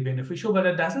is really beneficial, but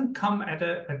it doesn't come at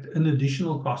an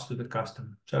additional cost to the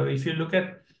customer. So if you look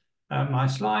at my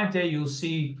slide there, you'll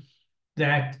see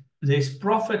that there's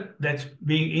profit that's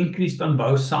being increased on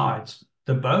both sides.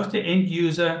 Both the end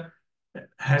user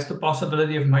has the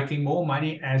possibility of making more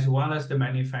money, as well as the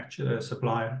manufacturer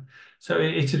supplier. So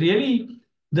it's really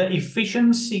the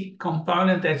efficiency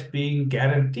component that's being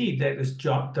guaranteed that is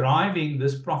driving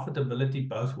this profitability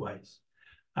both ways.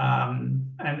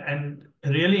 And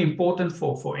really important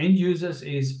for end users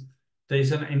is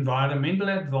there's an environmental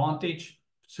advantage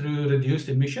through reduced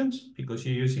emissions because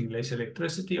you're using less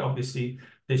electricity. Obviously,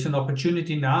 there's an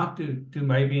opportunity now to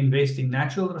maybe invest in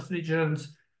natural refrigerants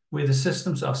where the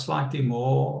systems are slightly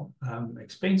more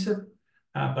expensive,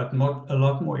 but not a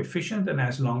lot more efficient and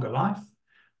has longer life.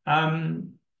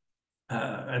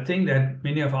 I think that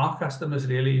many of our customers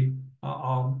really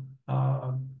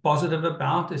positive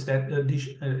about is that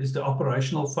is the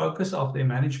operational focus of their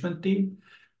management team.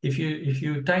 If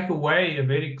you take away a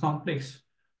very complex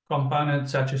component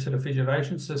such as a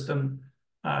refrigeration system,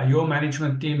 your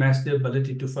management team has the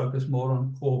ability to focus more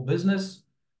on core business.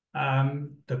 The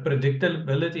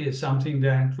predictability is something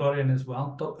that Florian as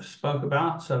well spoke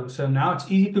about. So now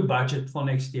it's easy to budget for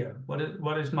next year.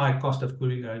 What is my cost of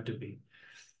cooling going to be?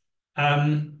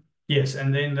 Yes,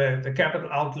 and then the capital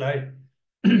outlay.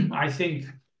 I think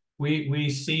we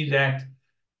see that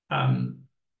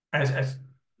as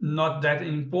not that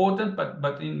important,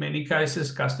 but in many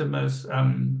cases customers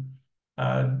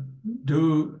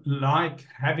do like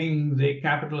having their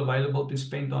capital available to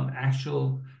spend on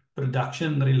actual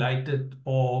production-related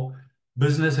or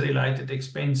business-related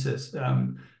expenses.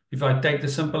 If I take the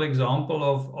simple example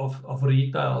of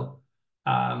retail,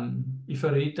 if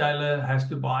a retailer has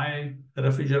to buy a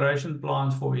refrigeration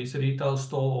plant for his retail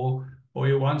store, or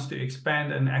he wants to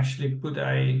expand and actually put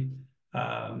a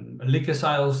liquor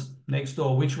sales next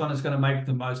door, which one is going to make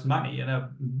the most money? You know,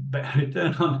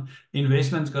 return on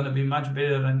investment is going to be much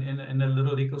better than in a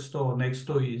little liquor store next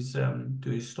to his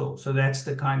store. So that's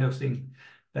the kind of thing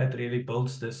that really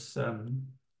builds this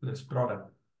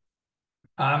product.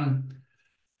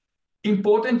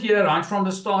 Important here, right from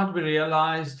the start, we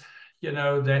realized, you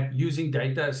know, that using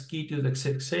data is key to the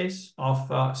success of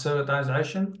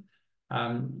servitization.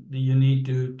 You need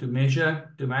to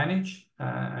measure, to manage.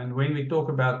 And when we talk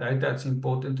about data, it's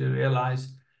important to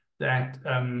realize that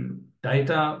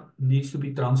data needs to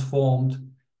be transformed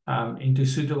into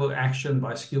suitable action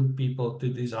by skilled people to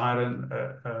desire and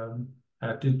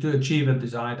to achieve a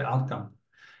desired outcome.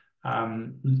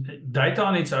 Data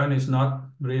on its own is not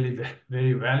really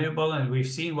very valuable, and we've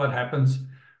seen what happens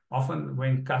often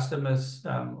when customers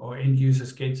or end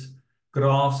users get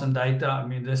graphs and data. I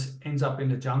mean, this ends up in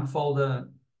the junk folder,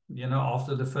 you know,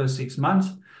 after the first 6 months,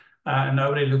 and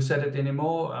nobody looks at it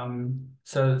anymore.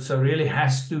 So really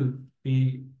has to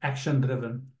be action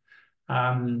driven.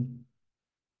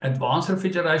 Advanced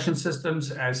refrigeration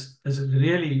systems as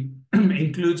really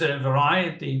includes a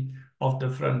variety of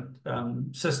different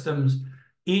systems,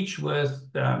 each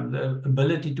with the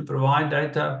ability to provide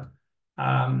data.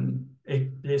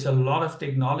 There's a lot of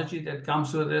technology that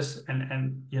comes with this,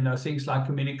 and you know, things like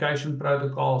communication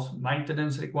protocols,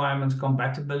 maintenance requirements,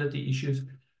 compatibility issues,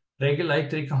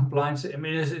 regulatory compliance. I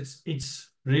mean, it's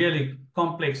really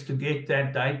complex to get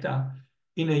that data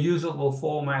in a usable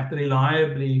format,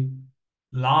 reliably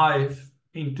live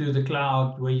into the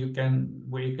cloud where you can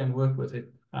work with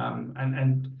it.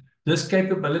 And this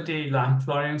capability, like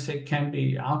Florian said, can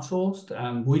be outsourced.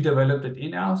 We developed it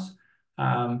in-house.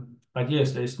 But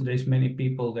yes, there's many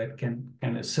people that can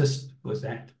assist with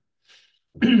that.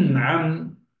 I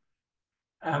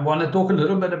want to talk a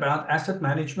little bit about asset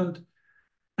management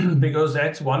because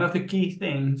that's one of the key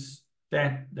things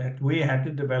that we had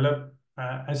to develop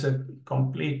as a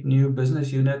complete new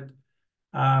business unit,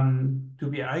 to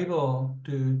be able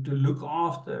to look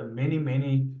after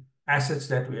many assets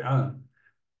that we own.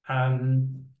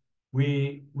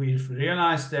 We've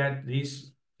realized that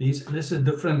this is a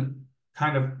different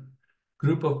kind of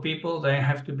group of people. They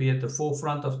have to be at the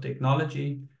forefront of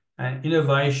technology and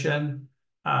innovation,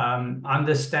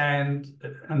 understanding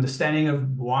a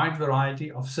wide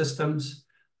variety of systems.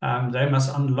 They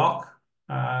must unlock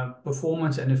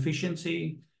performance and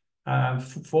efficiency.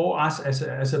 For us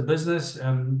as a business,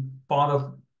 a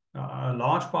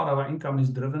large part of our income is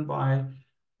driven by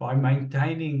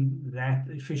maintaining that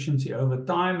efficiency over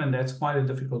time, and that's quite a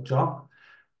difficult job.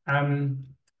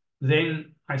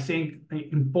 Then I think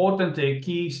important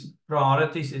key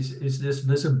priorities is this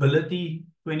visibility,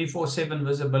 24/7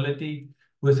 visibility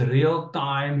with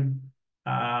real-time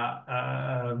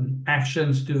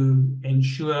actions to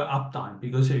ensure uptime.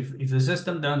 Because if the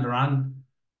system don't run,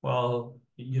 well,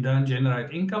 you don't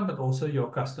generate income, but also your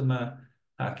customer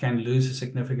can lose a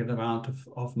significant amount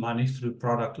of money through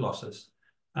product losses.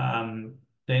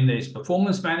 Then there's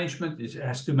performance management. It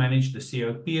has to manage the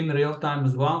COP in real time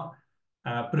as well.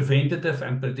 Preventative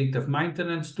and predictive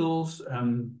maintenance tools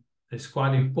is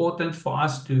quite important for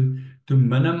us to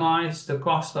minimize the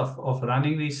cost of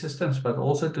running these systems, but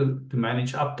also to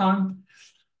manage uptime.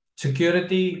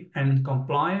 Security and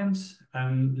compliance.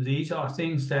 These are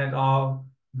things that are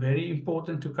very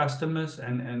important to customers,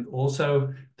 and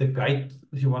also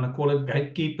if you want to call it,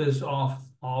 gatekeepers of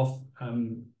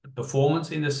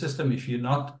performance in the system. If you're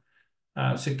not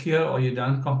secure or you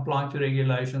don't comply to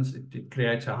regulations, it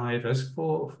creates a high risk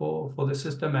for the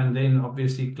system. And then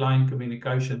obviously client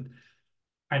communication,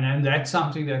 and that's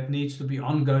something that needs to be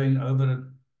ongoing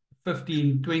over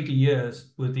 15, 20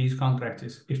 years with these contracts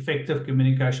is effective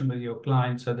communication with your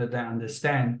clients so that they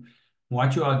understand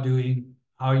what you are doing,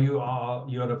 how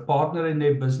you're a partner in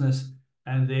their business,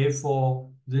 and therefore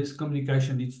this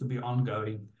communication needs to be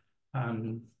ongoing,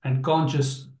 and can't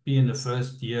just be in the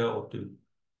first year or two.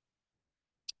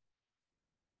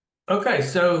 Okay,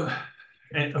 so,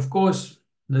 and of course,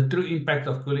 the true impact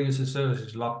of cooling as a service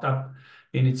is locked up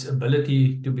in its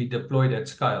ability to be deployed at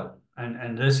scale.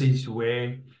 And this is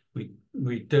where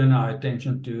we turn our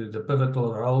attention to the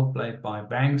pivotal role played by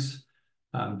banks,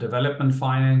 development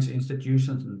finance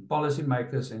institutions, and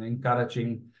policymakers in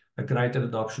encouraging a greater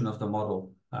adoption of the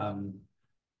model.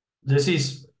 This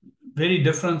is very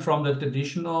different from the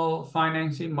traditional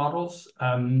financing models,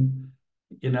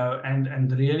 you know,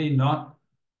 and really not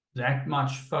that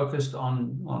much focused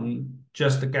on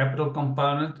just the capital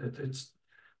component. It's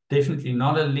definitely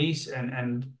not a lease,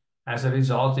 and as a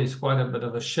result, there's quite a bit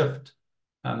of a shift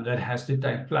that has to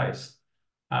take place.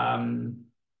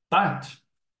 But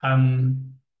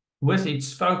with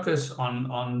its focus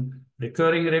on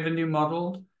recurring revenue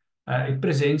model, it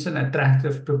presents an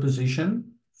attractive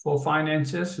proposition for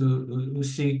financiers who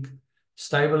seek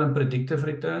stable and predictive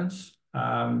returns,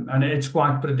 and it's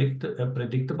quite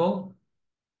predictable.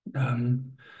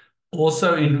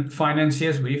 Also in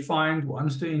financiers, we find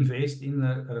wants to invest in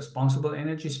the responsible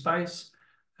energy space,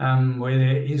 where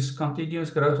there is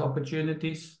continuous growth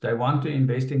opportunities. They want to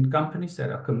invest in companies that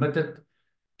are committed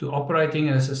to operating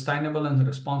in a sustainable and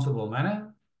responsible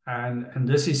manner. And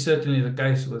this is certainly the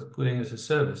case with cooling as a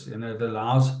service. You know, it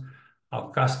allows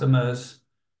our customers,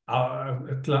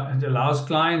 it allows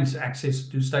clients access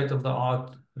to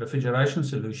state-of-the-art refrigeration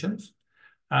solutions,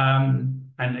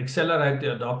 and accelerate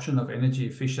the adoption of energy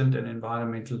efficient and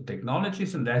environmental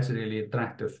technologies. And that's really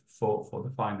attractive for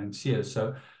the financiers.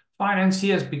 So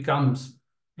financiers becomes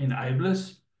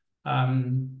enablers,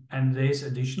 and there's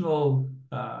additional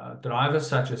drivers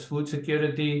such as food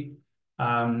security,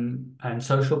 and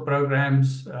social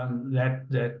programs,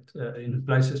 that in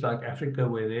places like Africa,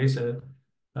 where there's a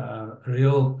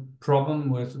real problem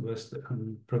with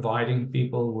providing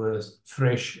people with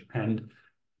fresh and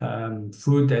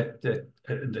food that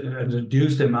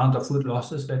reduce the amount of food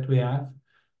losses that we have.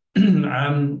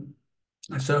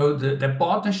 So the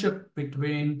partnership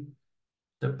between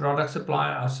the product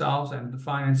supplier, ourselves, and the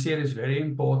financier is very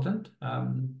important.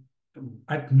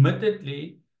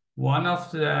 Admittedly, one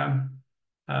of the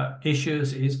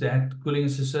issues is that cooling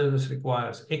as a service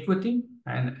requires equity,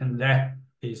 and that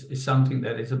is something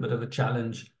that is a bit of a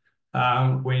challenge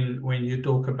when you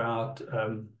talk about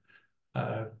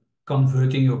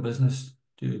converting your business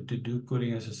to do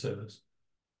cooling as a service.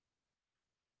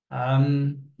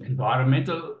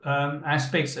 Environmental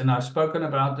aspects, and I've spoken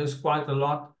about this quite a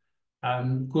lot.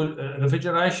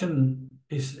 Refrigeration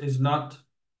is not,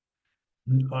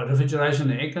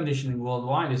 refrigeration and air conditioning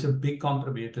worldwide is a big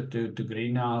contributor to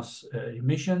greenhouse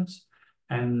emissions.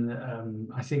 And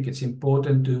I think it's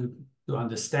important to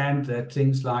understand that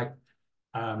things like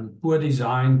poor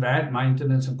design, bad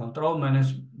maintenance, and control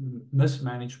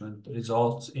mismanagement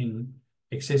results in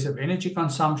excessive energy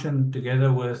consumption,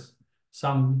 together with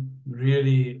some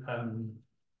really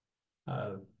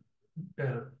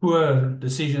poor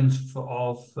decisions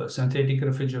of synthetic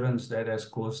refrigerants that has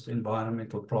caused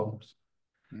environmental problems.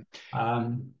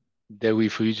 That way,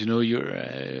 for you to know, you're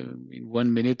in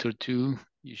 1 minute or two,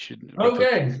 you should.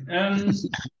 Okay.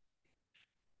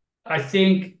 I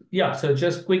think, yeah, so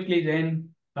just quickly then,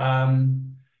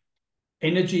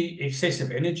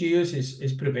 excessive energy use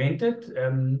is prevented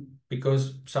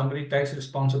because somebody takes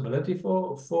responsibility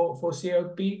for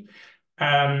COP.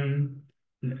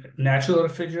 Natural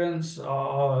refrigerants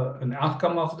are an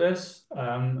outcome of this,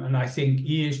 and I think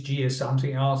ESG is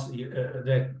something else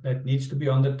that needs to be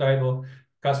on the table.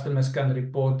 Customers can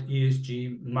report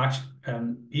ESG much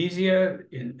easier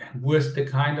with the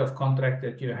kind of contract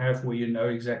that you have, where you know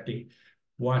exactly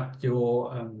what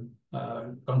your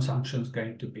consumption is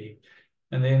going to be.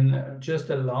 And then just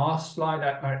the last slide,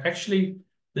 actually,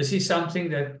 this is something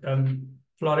that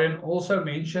Florian also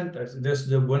mentioned. This is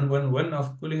the win-win-win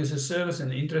of cooling as a service.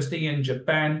 And interesting, in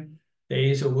Japan, there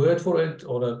is a word for it,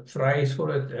 or a phrase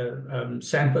for it,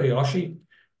 Sanpo Yoshi,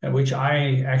 which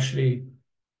I actually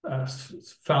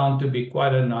found to be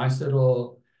quite a nice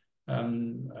little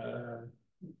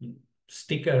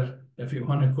sticker, if you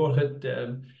want to call it,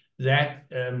 that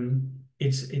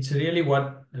it's really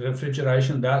what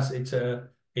refrigeration does. It's a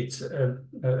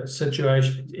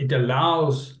situation. It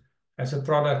allows, as a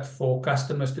product, for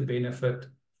customers to benefit,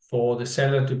 for the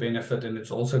seller to benefit, and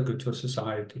it's also good for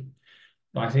society.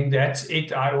 I think that's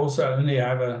it. I also only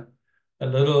have a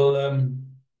little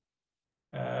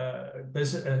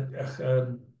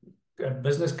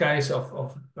business case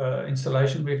of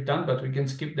installation we've done, but we can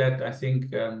skip that, I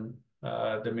think,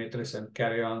 Demetrius, and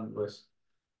carry on with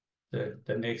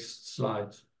the next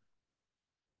slides.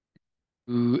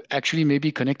 Actually,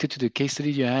 maybe connected to the case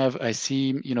study you have, I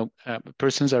see,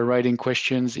 persons are writing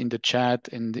questions in the chat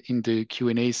and in the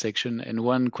Q&A section. And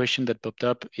one question that popped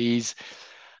up is,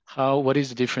 what is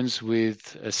the difference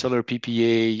with a solar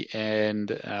PPA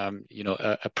and,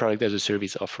 a product as a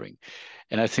service offering?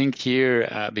 And I think here,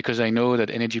 because I know that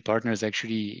Energy Partners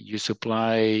actually, you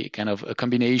supply kind of a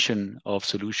combination of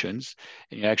solutions,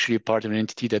 and you're actually a part of an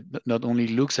entity that not only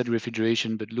looks at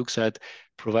refrigeration, but looks at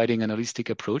providing an holistic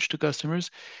approach to customers.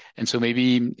 And so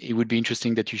maybe it would be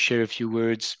interesting that you share a few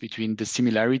words between the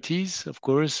similarities, of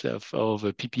course, of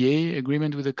a PPA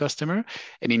agreement with a customer.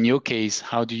 And in your case,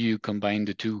 how do you combine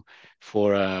the two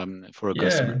for a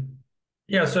customer?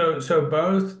 Yeah, so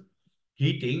both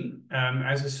heating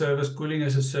as a service, cooling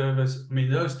as a service, I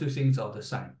mean, those two things are the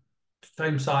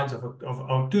same sides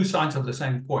of two sides of the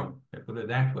same coin, I put it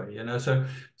that way, So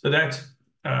that's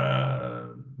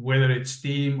whether it's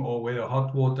steam or whether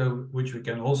hot water, which we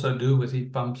can also do with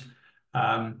heat pumps.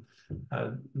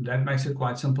 That makes it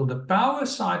quite simple. The power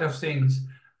side of things,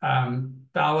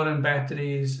 power and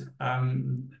batteries,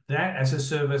 that as a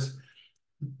service,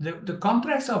 the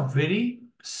contracts are very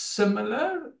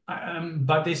similar,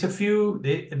 but there's a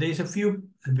few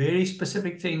very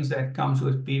specific things that comes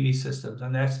with PV systems,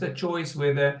 and that's the choice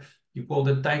whether you call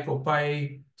the take or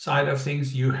pay side of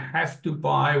things. You have to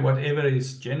buy whatever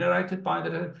is generated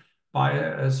by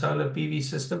a solar PV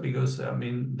system, because I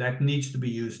mean that needs to be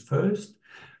used first.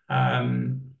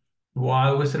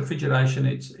 While with refrigeration,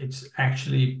 it's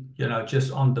actually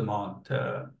just on demand.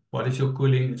 What is your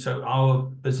cooling? So our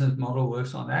business model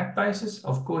works on that basis.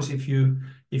 Of course, if you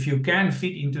can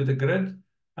fit into the grid,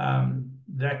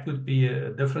 that would be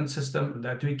a different system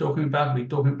that we're talking about. We're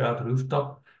talking about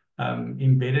rooftop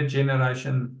embedded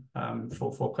generation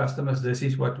for customers. This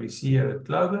is what we see here at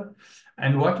Clover.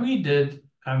 And what we did,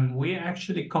 we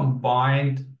actually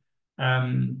combined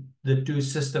the two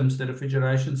systems, the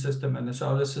refrigeration system and the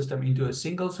solar system, into a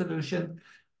single solution.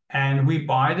 And we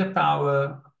buy the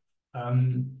power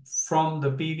from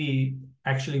the PV.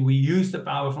 Actually, we use the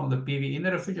power from the PV in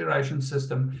the refrigeration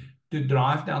system to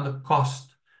drive down the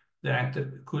cost,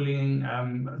 the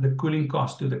cooling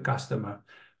cost to the customer.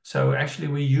 So actually,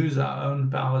 we use our own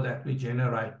power that we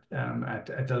generate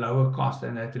at a lower cost,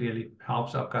 and that really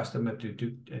helps our customer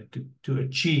to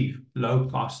achieve low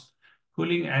cost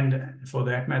cooling, and for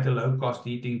that matter, low cost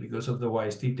heating, because of the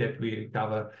waste heat that we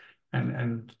recover,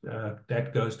 and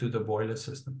that goes to the boiler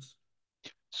systems.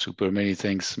 Super, many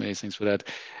thanks for that.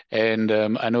 And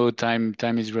I know time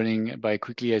is running by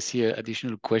quickly. I see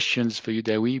additional questions for you,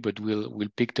 Dawi, but we'll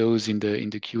pick those in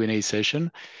the Q&A session.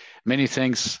 Many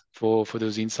thanks for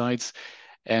those insights.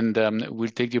 And we'll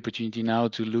take the opportunity now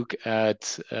to look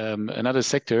at another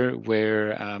sector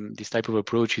where this type of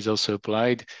approach is also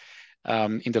applied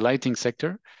in the lighting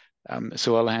sector.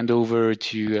 So I'll hand over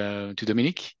to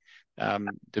Dominique.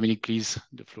 Dominique, please,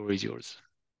 the floor is yours.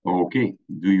 Okay,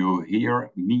 do you hear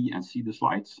me and see the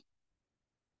slides?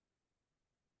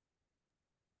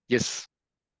 Yes.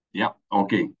 Yeah,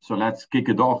 okay, so let's kick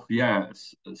it off. Yeah,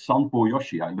 Sanpo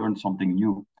Yoshi, I learned something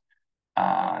new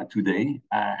today,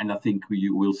 and I think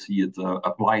we will see it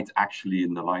applied actually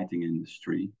in the lighting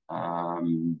industry,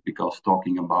 because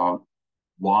talking about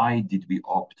why did we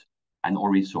opt and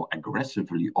already so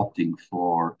aggressively opting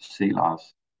for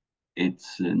XaaS,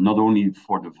 it's not only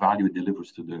for the value it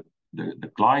delivers to the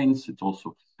clients, it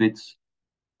also fits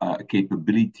a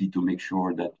capability to make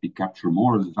sure that we capture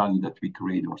more of the value that we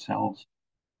create ourselves.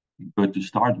 But to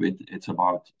start with, it's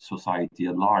about society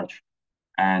at large.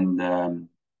 And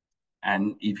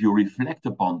if you reflect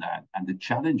upon that and the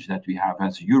challenge that we have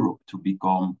as Europe to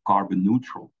become carbon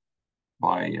neutral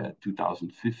by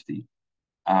 2050,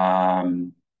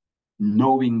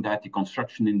 knowing that the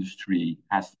construction industry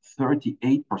has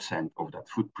 38% of that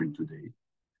footprint today,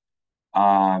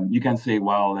 you can say,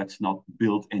 well, let's not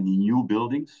build any new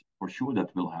buildings. For sure,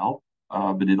 that will help.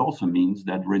 But it also means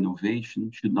that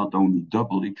renovation should not only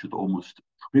double, it should almost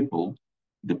triple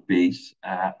the pace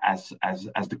as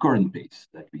the current pace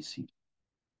that we see.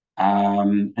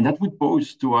 And that would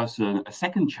pose to us a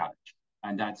second challenge,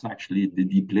 and that's actually the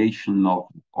depletion of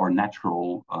our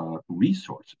natural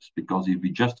resources. Because if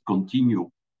we just continue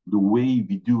the way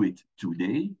we do it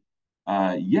today,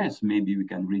 yes, maybe we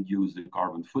can reduce the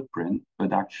carbon footprint,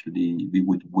 but actually we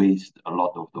would waste a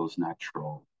lot of those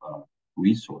natural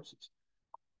resources.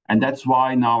 And that's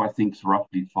why now, I think it's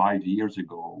roughly 5 years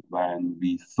ago, when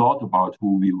we thought about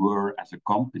who we were as a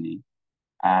company,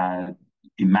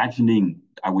 imagining,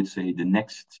 I would say, the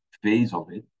next phase of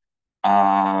it,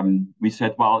 we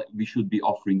said, well, we should be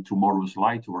offering tomorrow's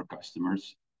light to our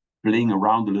customers, playing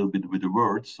around a little bit with the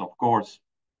words. Of course,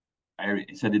 I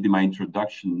said it in my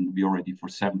introduction, we already for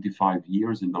 75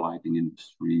 years in the lighting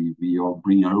industry, we are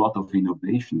bringing a lot of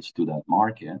innovations to that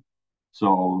market.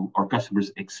 So our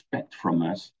customers expect from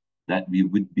us that we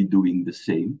would be doing the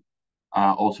same,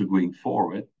 also going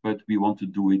forward, but we want to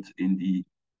do it in the,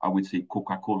 I would say,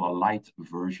 Coca-Cola light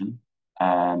version.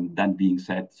 That being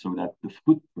said, so that the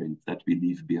footprint that we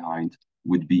leave behind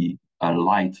would be a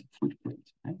light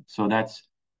footprint. So that's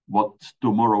what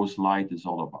tomorrow's light is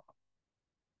all about.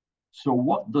 So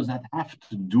what does that have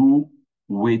to do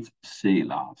with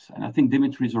XaaS? And I think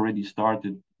Dimitri's already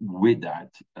started with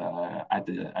that at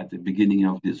the beginning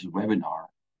of this webinar.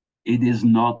 It is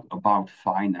not about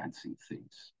financing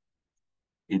things.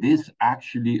 It is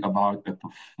actually about a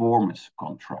performance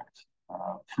contract.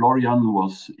 Florian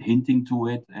was hinting to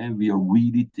it, and we are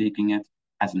really taking it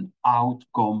as an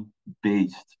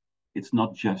outcome-based. It's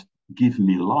not just give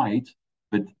me light,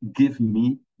 but give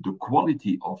me the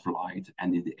quality of light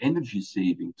and the energy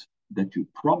savings that you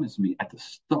promised me at the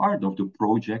start of the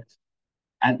project,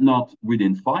 and not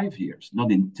within 5 years,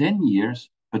 not in 10 years,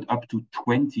 but up to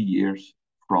 20 years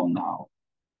from now.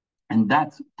 And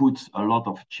that puts a lot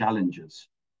of challenges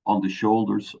on the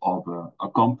shoulders of a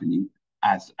company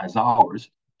as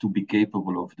ours to be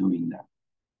capable of doing that.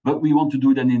 But we want to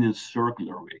do that in a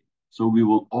circular way. So we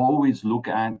will always look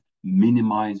at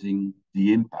minimizing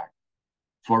the impact.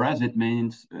 For us, it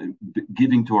means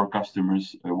giving to our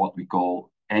customers what we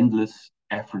call endless,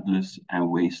 effortless, and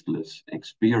wasteless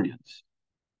experience.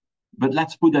 But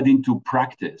let's put that into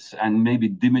practice. And maybe,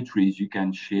 Dimitris, you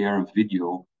can share a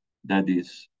video that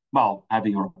is, well,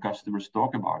 having our customers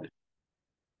talk about it.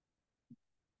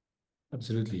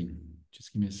 Absolutely.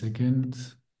 Just give me a second.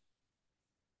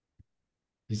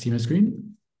 You see my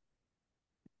screen?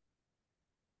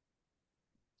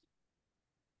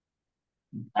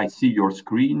 I see your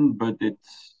screen, but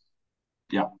it's,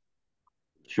 yeah,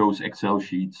 shows Excel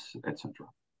sheets, etc. Ik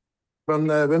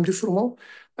ben Wim Dusselman,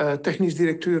 technisch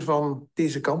directeur van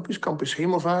deze campus, Campus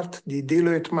Hemelvaart, die deel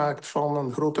uitmaakt van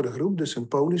een grotere groep, dus een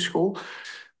Paulusschool.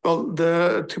 Wel,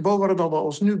 het gebouw waar we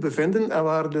ons nu bevinden en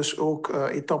waar dus ook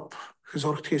ETAP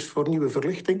gezorgd heeft voor nieuwe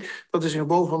verlichting, dat is een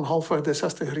gebouw van halfweg de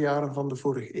 60er jaren van de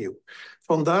vorige eeuw.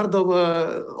 Vandaar dat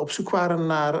we op zoek waren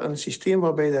naar een systeem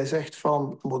waarbij hij zegt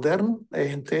van modern,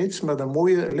 eigentijds, met een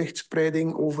mooie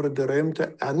lichtspreiding over de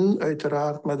ruimte en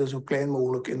uiteraard met een zo klein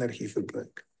mogelijk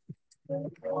energieverbruik.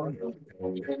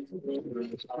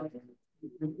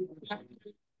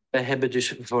 We hebben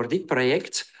dus voor dit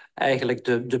project eigenlijk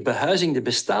de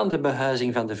bestaande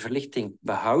behuizing van de verlichting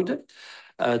behouden.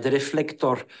 De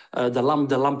reflector,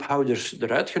 de lamphouders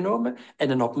eruit genomen en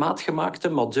een op maat gemaakte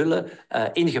module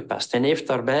ingepast. En heeft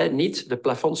daarbij niet de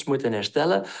plafonds moeten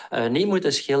herstellen, niet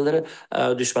moeten schilderen,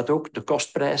 dus wat ook de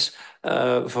kostprijs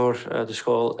voor de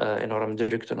school enorm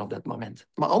drukte op dat moment.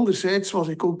 Maar anderzijds was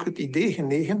ik ook het idee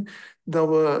genegen dat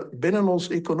we binnen ons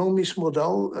economisch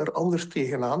model er anders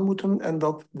tegenaan moeten en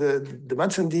dat de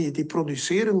mensen die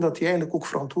produceren, dat die eigenlijk ook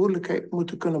verantwoordelijkheid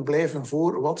moeten kunnen blijven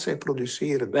voor wat zij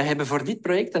produceren. Wij hebben voor dit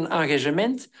project een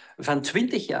engagement van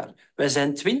 20 jaar. Wij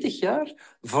zijn 20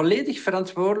 jaar volledig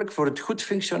verantwoordelijk voor het goed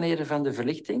functioneren van de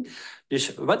verlichting.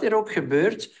 Dus wat er ook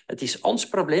gebeurt, het is ons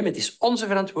probleem, het is onze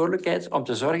verantwoordelijkheid om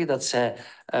te zorgen dat zij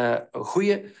een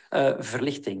goede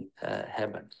verlichting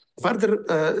hebben.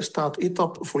 Verder staat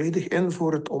ETAP volledig in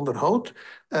voor het onderhoud.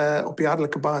 Op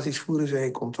jaarlijke basis voeren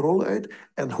zij controle uit.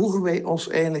 En hoeven wij ons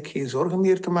eigenlijk geen zorgen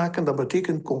meer te maken. Dat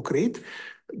betekent concreet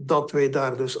dat wij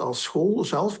daar dus als school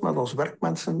zelf met als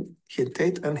werkmensen geen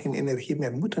tijd en geen energie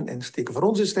meer moeten insteken. Voor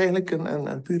ons is het eigenlijk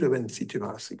een pure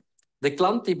winsituatie. De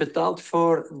klant die betaalt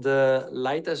voor de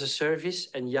Light as a Service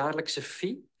een jaarlijkse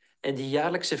fee. En die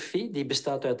jaarlijkse fee die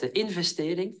bestaat uit de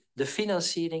investering, de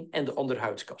financiering en de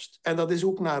onderhoudskost. En dat is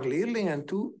ook naar leerlingen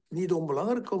toe niet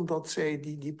onbelangrijk, omdat zij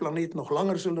die planeet nog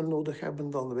langer zullen nodig hebben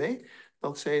dan wij.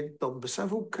 Dat zij dat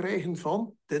besef ook krijgen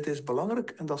van dit is belangrijk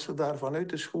en dat ze daar vanuit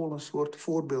de school een soort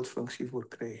voorbeeldfunctie voor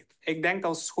krijgen. Ik denk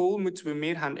als school moeten we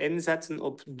meer gaan inzetten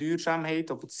op duurzaamheid,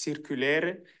 op het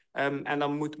circulaire. En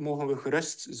dan mogen we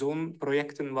gerust zo'n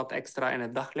projecten wat extra in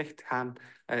het daglicht gaan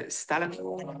stellen.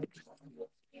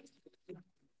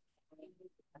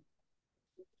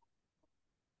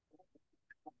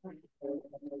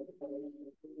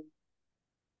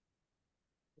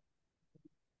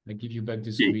 I give you back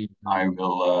the screen. I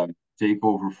will take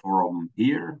over from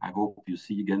here. I hope you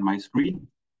see again my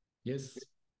screen. Yes.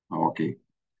 Okay.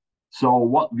 So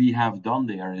what we have done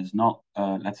there is not,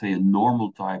 let's say, a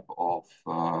normal type of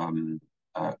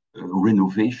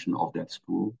renovation of that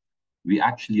school, we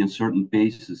actually in certain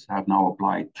cases have now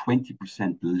applied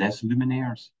 20% less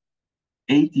luminaires.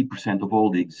 80% of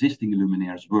all the existing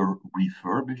luminaires were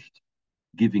refurbished,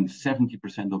 giving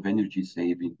 70% of energy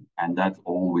saving, and that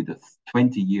all with a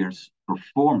 20 years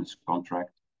performance contract.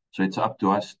 So it's up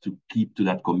to us to keep to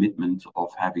that commitment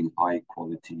of having high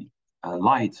quality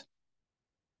light.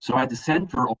 So at the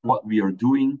center of what we are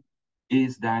doing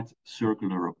is that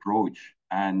circular approach.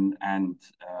 And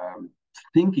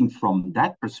thinking from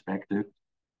that perspective,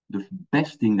 the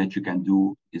best thing that you can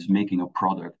do is making a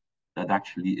product that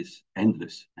actually is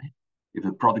endless. If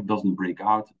a product doesn't break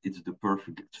out, it's the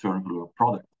perfect circular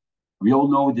product. We all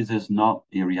know this is not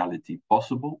in reality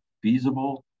possible,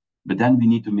 feasible, but then we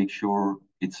need to make sure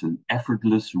it's an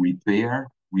effortless repair,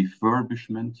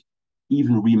 refurbishment,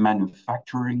 even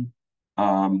remanufacturing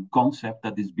concept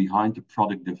that is behind the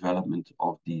product development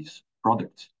of these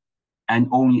products. And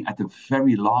only at the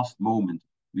very last moment,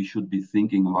 we should be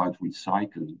thinking about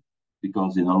recycling,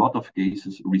 because in a lot of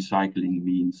cases, recycling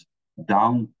means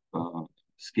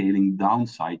scaling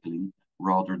downcycling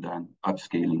rather than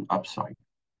upscaling upcycling.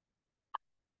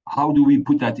 How do we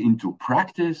put that into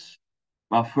practice?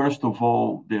 Well, first of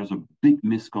all, there's a big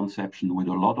misconception with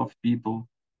a lot of people.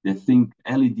 They think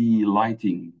LED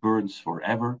lighting burns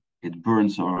forever. It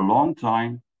burns for a long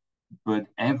time, but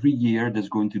every year there's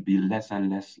going to be less and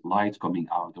less light coming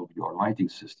out of your lighting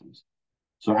systems.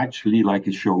 So actually, like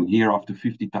is shown here, after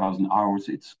 50,000 hours,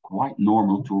 it's quite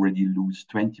normal to already lose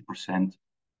 20%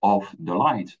 of the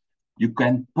light. You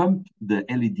can pump the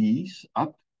LEDs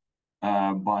up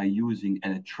by using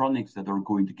electronics that are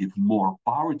going to give more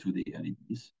power to the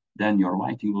LEDs. Then your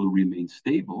lighting will remain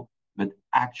stable, but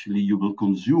actually you will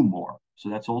consume more. So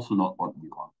that's also not what we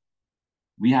want.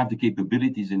 We have the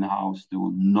capabilities in-house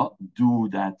to not do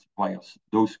that via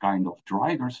those kind of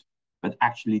drivers, but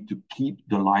actually to keep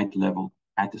the light level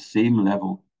at the same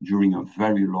level during a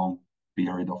very long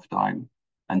period of time.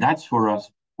 And that's for us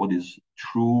what is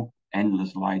true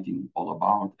endless lighting all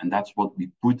about. And that's what we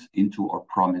put into our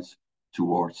promise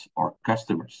towards our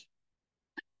customers.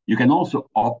 You can also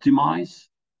optimize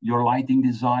your lighting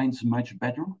designs much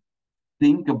better.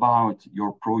 Think about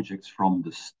your projects from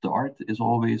the start is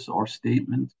always our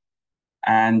statement.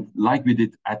 And like we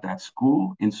did at that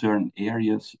school, in certain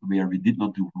areas where we did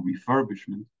not do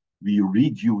refurbishment, we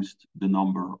reduced the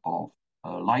number of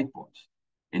light points.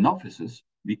 In offices,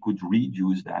 we could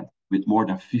reduce that with more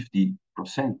than 50%.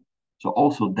 So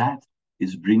also that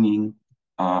is bringing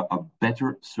a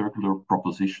better circular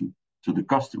proposition to the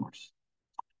customers.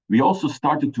 We also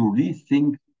started to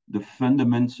rethink the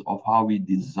fundamentals of how we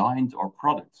designed our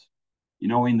products. You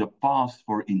know, in the past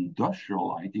for industrial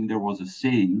lighting, there was a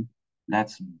saying,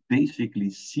 let's basically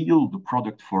seal the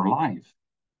product for life,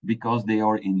 because they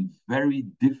are in very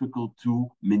difficult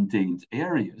to maintain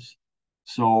areas.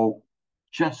 So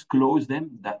just close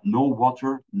them that no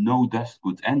water, no dust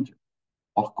could enter.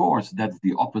 Of course, that's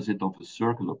the opposite of a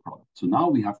circular product. So now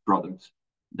we have products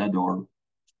that are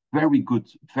very good,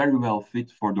 very well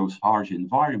fit for those harsh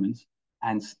environments,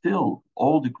 and still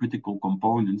all the critical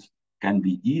components can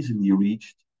be easily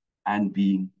reached and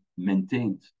being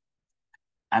maintained.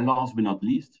 And last but not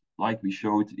least, like we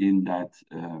showed in that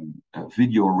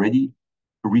video already,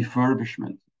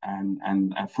 refurbishment.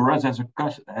 And for us as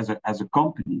a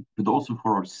company, but also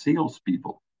for our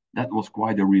salespeople, that was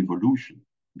quite a revolution,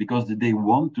 because they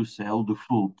want to sell the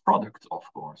full product, of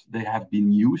course. They have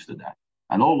been used to that.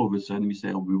 And all of a sudden we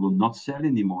say, oh, we will not sell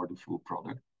anymore the full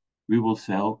product. We will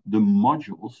sell the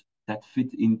modules that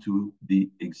fit into the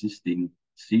existing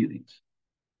ceilings.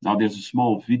 Now there's a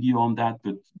small video on that,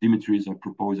 but Dimitris, I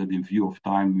propose that in view of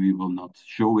time, we will not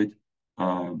show it.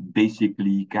 Basically,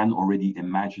 you can already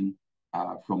imagine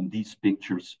from these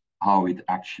pictures how it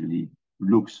actually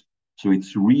looks. So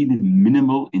it's really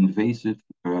minimal invasive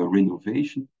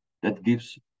renovation that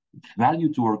gives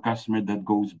value to our customer that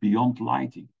goes beyond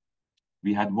lighting.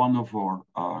 We had one of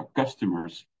our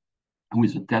customers who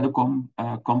is a telecom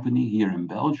company here in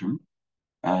Belgium,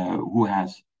 who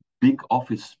has big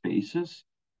office spaces,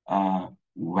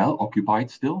 well occupied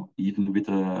still, even with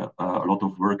a lot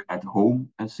of work at home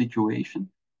situation.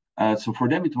 So for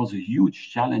them, it was a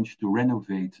huge challenge to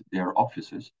renovate their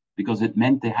offices, because it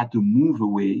meant they had to move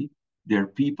away their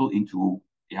people into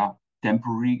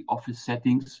temporary office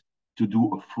settings to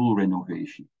do a full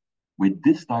renovation. With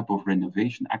this type of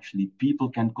renovation, actually, people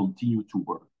can continue to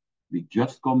work. We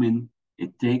just come in,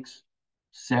 it takes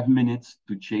 7 minutes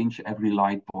to change every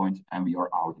light point, and we are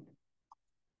out of it.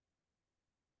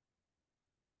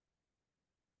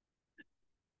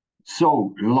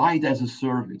 So light as a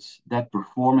service, that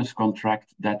performance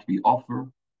contract that we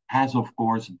offer, has, of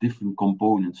course, different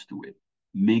components to it,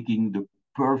 making the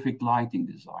perfect lighting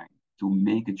design to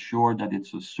make it sure that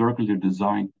it's a circular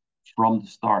design from the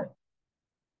start.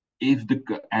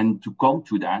 And to come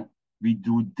to that, we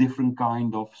do different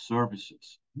kind of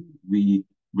services. We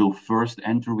will first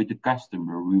enter with the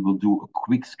customer. We will do a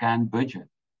quick scan budget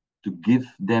to give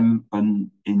them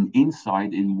an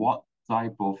insight in what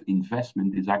type of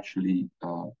investment is actually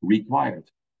required.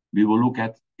 We will look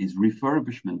at, is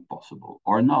refurbishment possible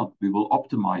or not? We will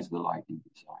optimize the lighting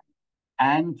design.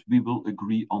 And we will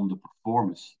agree on the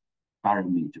performance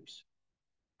parameters.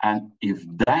 And if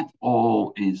that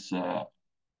all is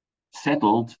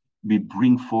settled, we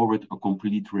bring forward a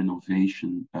complete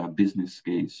renovation business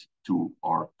case to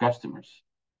our customers.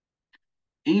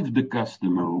 If the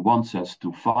customer wants us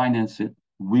to finance it,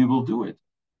 we will do it.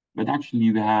 But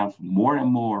actually, we have more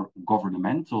and more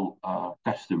governmental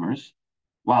customers,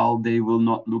 while they will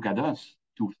not look at us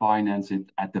to finance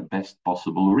it at the best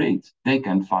possible rate. They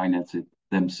can finance it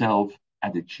themselves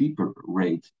at a cheaper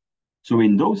rate. So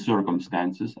in those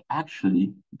circumstances,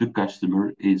 actually, the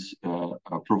customer is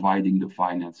providing the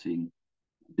financing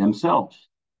themselves.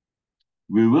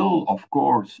 We will, of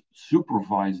course,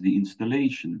 supervise the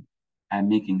installation and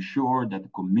making sure that the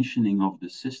commissioning of the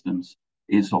systems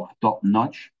is of top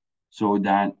notch, so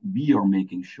that we are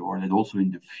making sure that also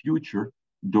in the future,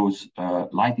 those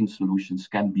lighting solutions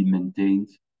can be maintained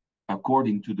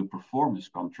according to the performance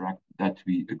contract that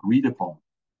we agreed upon.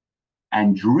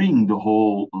 And during the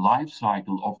whole life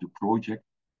cycle of the project,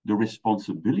 the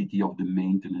responsibility of the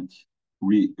maintenance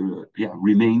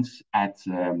remains at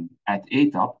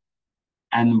ETAP.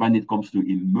 And when it comes to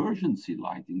emergency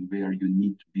lighting, where you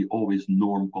need to be always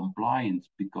norm compliant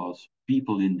because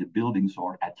people in the buildings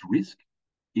are at risk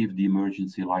if the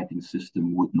emergency lighting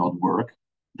system would not work,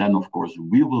 then of course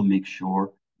we will make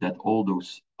sure that all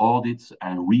those audits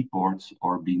and reports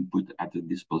are being put at the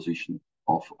disposition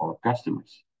of our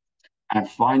customers. And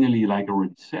finally, like I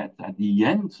already said, at the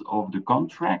end of the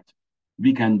contract,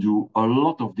 we can do a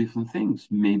lot of different things.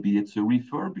 Maybe it's a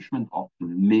refurbishment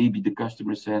option. Maybe the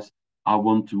customer says, I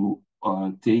want to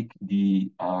take the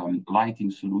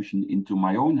lighting solution into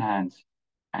my own hands,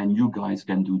 and you guys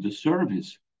can do the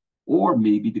service. Or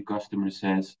maybe the customer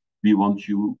says, we want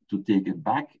you to take it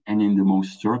back and in the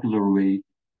most circular way,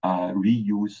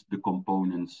 reuse the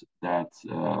components that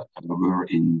were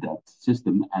in that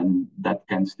system and that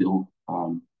can still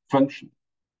function.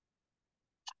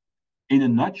 In a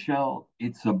nutshell,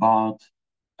 it's about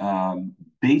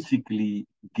basically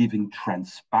giving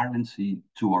transparency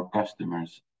to our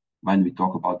customers when we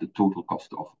talk about the total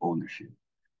cost of ownership.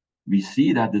 We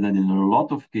see that in a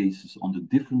lot of cases on the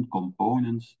different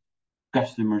components,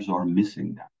 customers are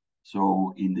missing that.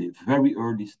 So in the very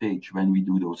early stage, when we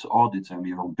do those audits and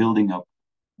we are building up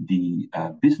the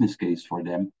business case for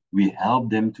them, we help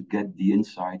them to get the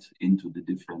insights into the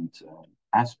different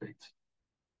aspects.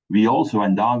 We also,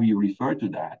 and now we refer to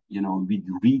that, we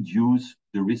reduce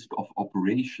the risk of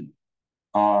operation.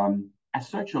 As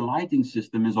such, a lighting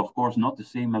system is, of course, not the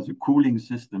same as a cooling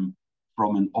system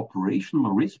from an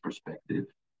operational risk perspective.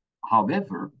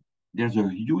 However, there's a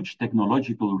huge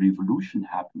technological revolution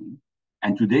happening.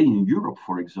 And today in Europe,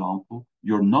 for example,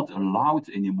 you're not allowed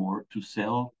anymore to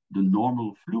sell the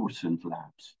normal fluorescent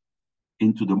lamps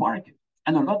into the market.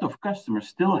 And a lot of customers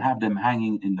still have them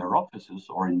hanging in their offices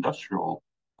or industrial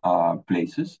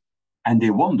places. And they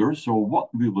wonder, so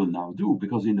what we will now do?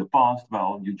 Because in the past,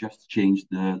 well, you just changed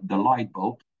the light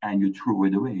bulb and you threw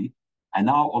it away. And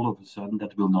now all of a sudden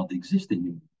that will not exist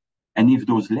anymore. And if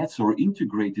those LEDs are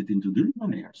integrated into the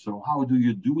luminaire, so how do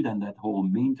you do then that whole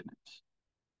maintenance?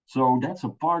 So that's a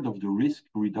part of the risk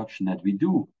reduction that we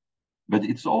do. But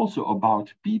it's also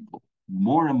about people.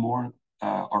 More and more,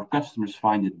 our customers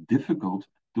find it difficult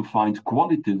to find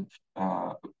qualitative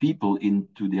people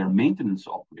into their maintenance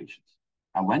operations.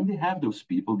 And when they have those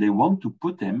people, they want to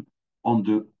put them on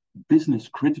the business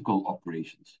critical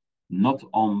operations, not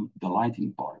on the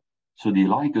lighting part. So they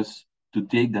like us to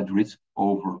take that risk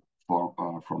over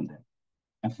from them.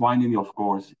 And finally, of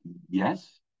course,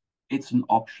 yes, it's an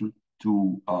option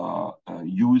to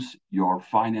use your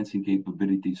financing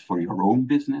capabilities for your own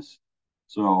business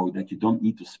so that you don't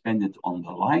need to spend it on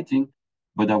the lighting.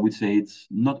 But I would say it's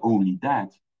not only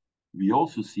that. We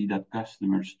also see that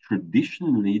customers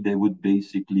traditionally, they would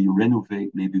basically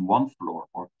renovate maybe one floor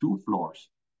or two floors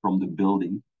from the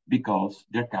building because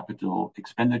their capital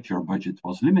expenditure budget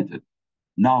was limited.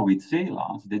 Now with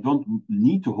XaaS, they don't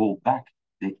need to hold back.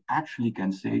 They actually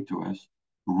can say to us,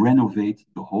 renovate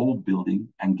the whole building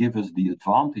and give us the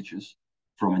advantages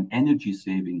from an energy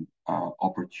saving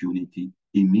opportunity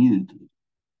immediately.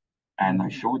 And I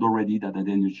showed already that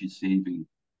energy saving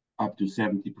up to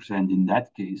 70% in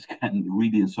that case can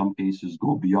really in some cases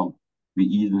go beyond. We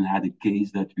even had a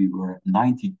case that we were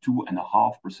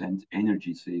 92.5%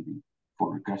 energy saving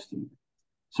for a customer.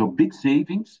 So big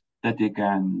savings that they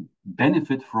can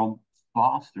benefit from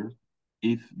faster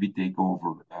if we take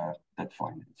over that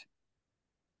financing.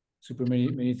 Super,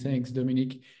 many thanks,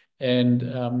 Dominique. And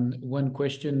one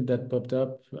question that popped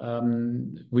up,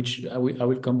 which I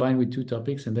will combine with two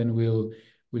topics, and then we'll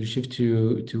shift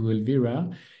to Elvira,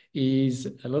 is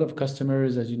a lot of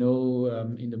customers, as you know,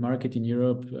 in the market in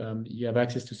Europe, you have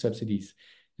access to subsidies.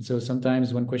 And so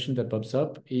sometimes one question that pops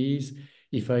up is,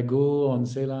 if I go on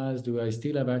XaaS, do I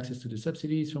still have access to the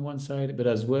subsidies from one side, but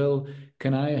as well,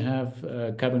 can I have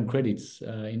carbon credits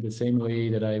in the same way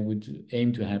that I would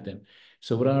aim to have them?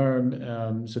 So what are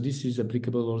so this is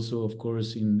applicable also, of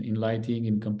course, in lighting,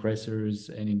 in compressors,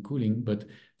 and in cooling. But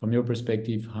from your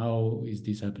perspective, how is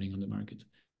this happening on the market?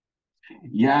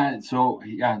 Yeah, so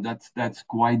yeah, that's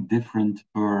quite different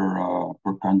per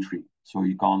country. So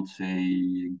you can't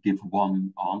say give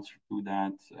one answer to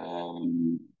that.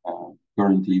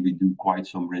 Currently, we do quite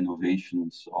some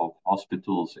renovations of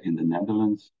hospitals in the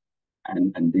Netherlands,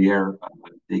 and there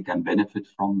they can benefit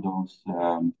from those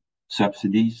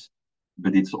subsidies.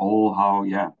 But it's all how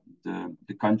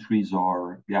the countries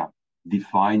are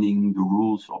defining the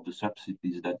rules of the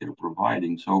subsidies that they're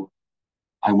providing. So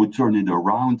I would turn it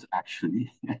around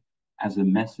actually as a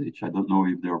message. I don't know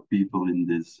if there are people in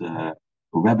this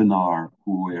webinar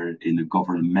who are in a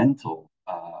governmental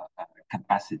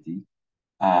capacity,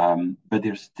 but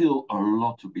there's still a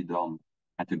lot to be done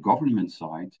at the government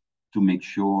side to make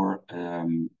sure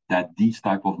that these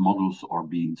type of models are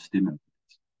being stimulated.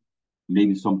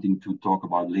 Maybe something to talk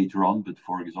about later on, but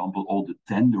for example, all the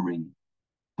tendering,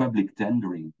 public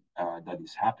tendering that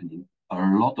is happening, a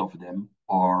lot of them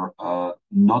are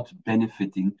not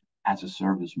benefiting as a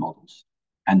service models.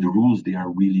 And the rules there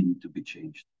really need to be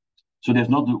changed. So there's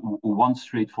not one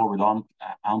straightforward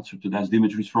answer to that,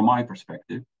 Dimitris, from my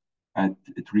perspective.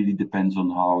 It really depends on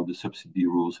how the subsidy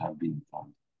rules have been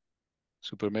found.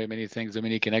 Super, many thanks,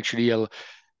 Dominique. And actually,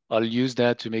 I'll use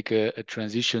that to make a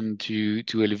transition to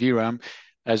Elvira.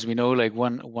 As we know, like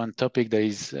one topic that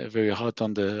is very hot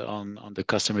on the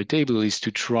customer table is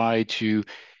to try to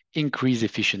increase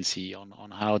efficiency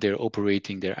on how they're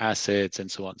operating their assets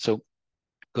and so on. So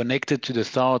connected to the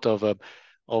thought of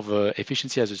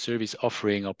efficiency as a service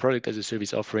offering or product as a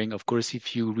service offering, of course,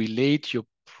 if you relate your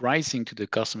pricing to the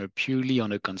customer purely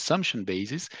on a consumption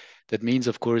basis, that means,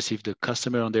 of course, if the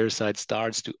customer on their side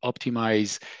starts to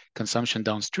optimize consumption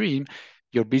downstream,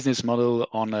 your business model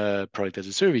on a product as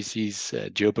a service is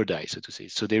jeopardized, so to say.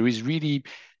 So there is really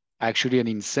actually an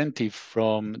incentive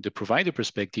from the provider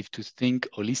perspective to think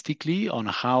holistically on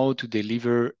how to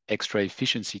deliver extra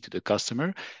efficiency to the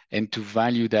customer and to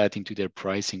value that into their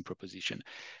pricing proposition.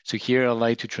 So here I'd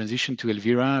like to transition to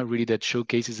Elvira, really that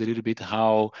showcases a little bit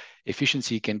how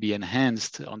efficiency can be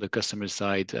enhanced on the customer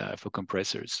side for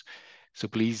compressors. So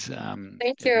please.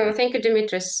 Thank you,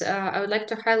 Dimitris. I would like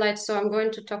to highlight, so I'm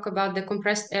going to talk about the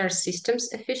compressed air systems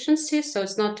efficiency. So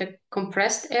it's not a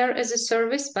compressed air as a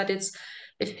service, but it's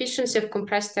efficiency of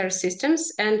compressed air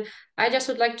systems. And I just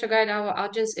would like to guide our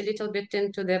audience a little bit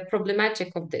into the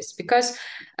problematic of this, because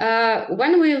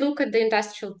when we look at the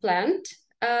industrial plant,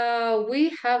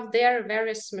 we have there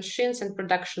various machines and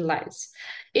production lines.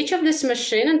 Each of these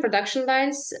machine and production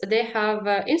lines, they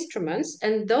have instruments,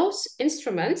 and those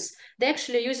instruments, they're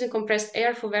actually using compressed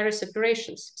air for various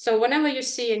operations. So whenever you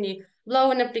see any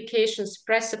blow-in applications,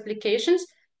 press applications,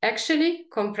 actually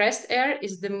compressed air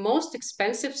is the most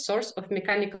expensive source of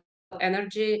mechanical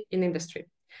energy in industry.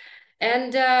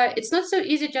 And it's not so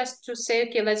easy just to say,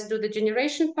 okay, let's do the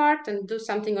generation part and do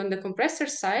something on the compressor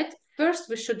side. First,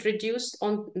 we should reduce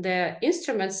on the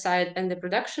instrument side and the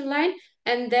production line,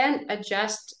 and then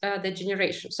adjust the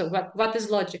generation. So what is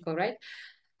logical, right?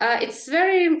 It's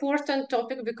very important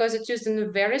topic because it's used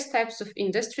in various types of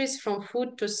industries, from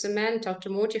food to cement,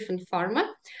 automotive, and pharma.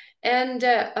 And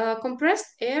compressed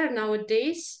air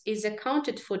nowadays is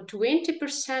accounted for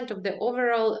 20% of the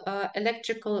overall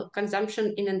electrical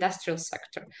consumption in industrial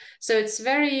sector. So it's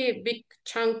very big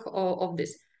chunk of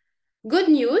this. Good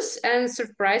news, and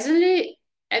surprisingly,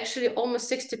 actually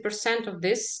almost 60% of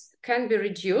this can be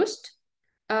reduced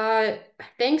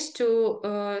thanks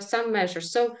to some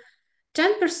measures. So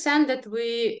 10% that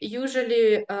we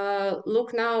usually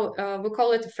look now, we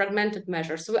call it a fragmented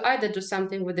measure. So we either do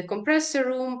something with the compressor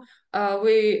room,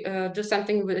 we do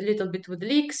something with a little bit with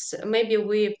leaks, maybe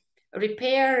we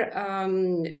repair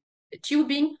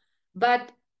tubing,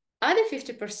 but other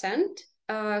 50%,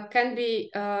 can be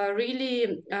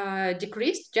really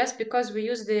decreased just because we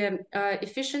use the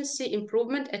efficiency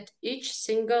improvement at each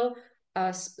single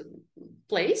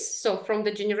place. So from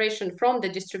the generation, from the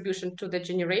distribution to the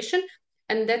generation,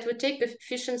 and that would take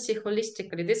efficiency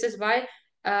holistically. This is why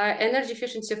energy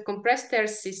efficiency of compressed air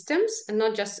systems, and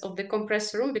not just of the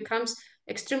compressor room, becomes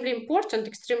extremely important,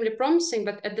 extremely promising,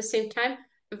 but at the same time,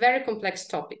 a very complex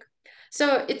topic.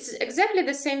 So it's exactly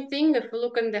the same thing if we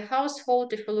look in the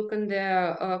household, if we look in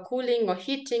the cooling or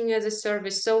heating as a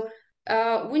service. So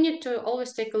we need to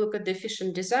always take a look at the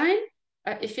efficient design,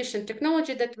 efficient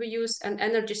technology that we use, and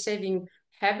energy saving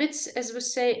habits, as we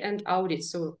say, and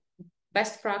audits. So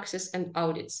best practice and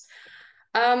audits.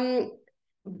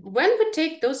 When we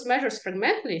take those measures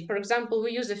fragmentally, for example,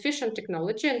 we use efficient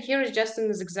technology, and here is just an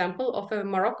example of a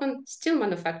Moroccan steel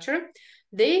manufacturer.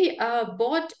 They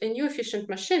bought a new efficient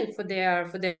machine for their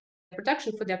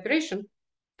production, for the operation,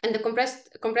 and the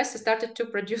compressor started to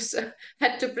produce,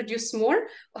 had to produce more,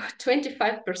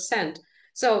 25%.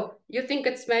 So you think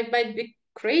it might be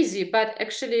crazy, but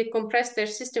actually compressed air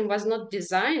system was not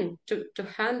designed to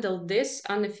handle this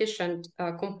inefficient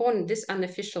component, this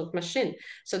inefficient machine.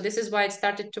 So this is why it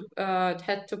started to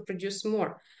had to produce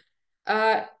more.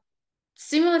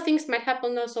 Similar things might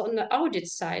happen also on the audit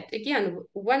side. Again,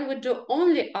 when we do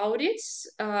only audits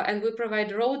and we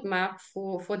provide roadmap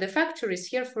for the factories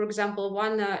here, for example,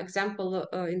 one example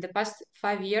in the past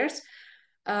 5 years,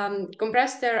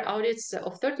 compressed air audits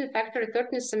of 13 factory,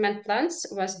 13 cement plants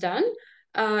was done,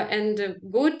 and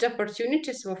good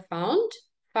opportunities were found.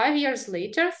 5 years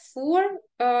later, 4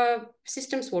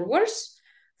 systems were worse,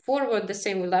 4 were the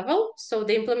same level. So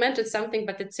they implemented something,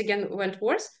 but it's again went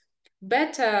worse.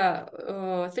 But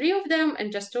 3 of them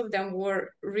and just 2 of them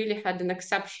really had an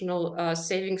exceptional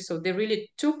savings. So they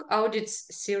really took audits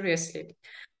seriously.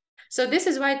 So this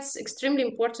is why it's extremely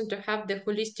important to have the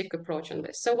holistic approach on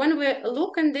this. So when we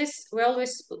look at this, we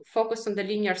always focus on the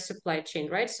linear supply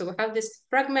chain, right? So we have this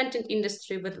fragmented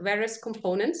industry with various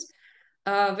components,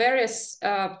 various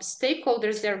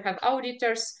stakeholders there. We have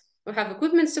auditors, we have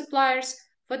equipment suppliers.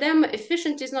 For them,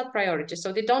 efficiency is not priority.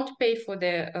 So they don't pay for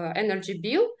the energy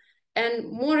bill.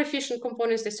 And more efficient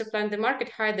components they supply in the market,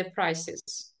 higher the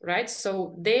prices, right?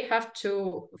 So they have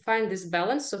to find this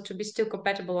balance so to be still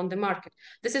compatible on the market.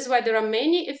 This is why there are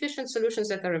many efficient solutions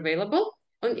that are available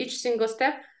on each single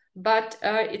step, but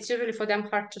it's usually for them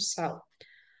hard to sell.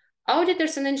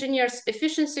 Auditors and engineers,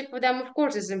 efficiency for them, of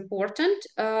course, is important,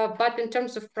 but in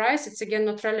terms of price, it's again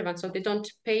not relevant. So they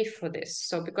don't pay for this.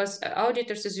 So because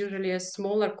auditors is usually a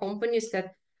smaller companies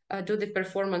that do the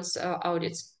performance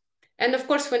audits. And of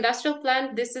course, for industrial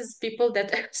plant, this is people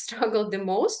that struggle the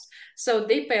most. So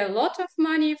they pay a lot of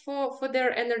money for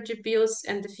their energy bills,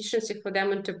 and efficiency for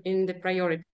them in the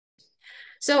priority.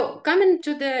 So coming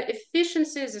to the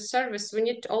efficiency as a service, we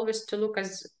need always to look,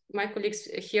 as my colleagues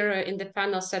here in the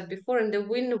panel said before, in the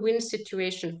win-win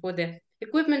situation for the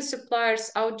equipment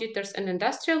suppliers, auditors, and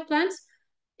industrial plants.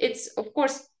 It's, of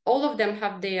course, all of them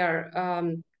have their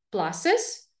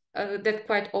pluses, that's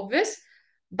quite obvious.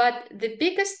 But the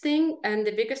biggest thing and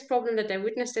the biggest problem that I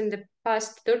witnessed in the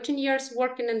past 13 years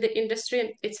working in the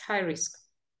industry, it's high risk.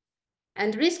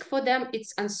 And risk for them,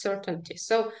 it's uncertainty.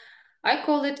 So I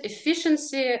call it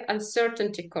efficiency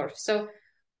uncertainty curve. So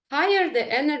higher the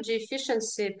energy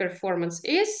efficiency performance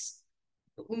is,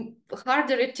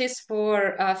 harder it is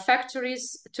for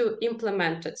factories to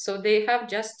implement it. So they have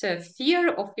just a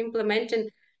fear of implementing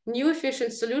new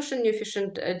efficient solution, new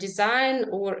efficient design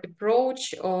or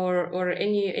approach or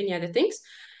any other things.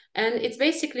 And it's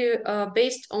basically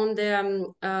based on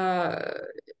the,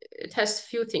 it has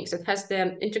few things. It has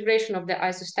the integration of the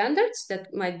ISO standards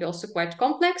that might be also quite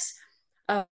complex,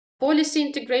 policy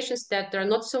integrations that there are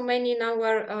not so many in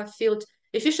our field,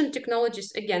 efficient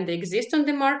technologies, again, they exist on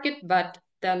the market, but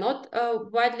they're not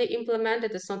widely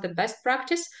implemented. It's not the best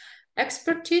practice.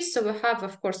 Expertise, so we have,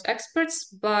 of course,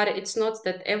 experts, but it's not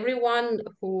that everyone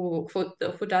who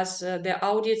does the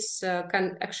audits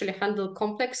can actually handle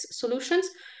complex solutions.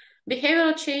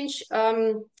 Behavioral change,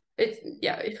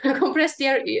 compressed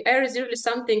air is usually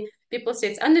something people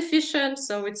say it's inefficient,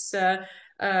 so it's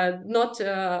not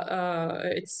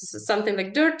it's something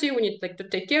like dirty. We need to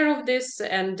take care of this,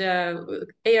 and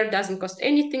air doesn't cost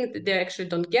anything. They actually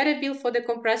don't get a bill for the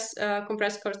compressed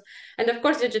cost, and of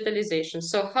course digitalization.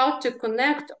 So how to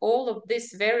connect all of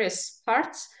these various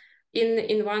parts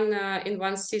in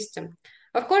one system.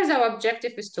 Of course, our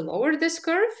objective is to lower this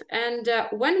curve, and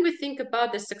when we think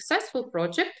about the successful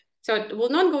project, so it will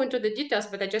not go into the details,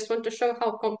 but I just want to show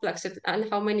how complex it and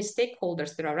how many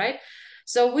stakeholders there are, right?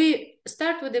 So we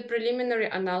start with the preliminary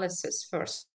analysis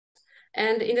first.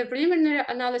 And in the preliminary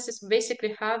analysis,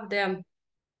 basically have the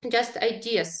just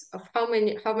ideas of how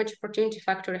much opportunity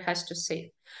factor it has to save.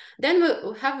 Then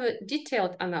we have a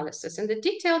detailed analysis. And the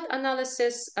detailed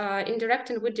analysis, in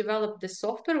Directen, we developed the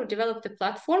software, we developed the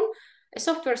platform, a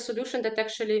software solution that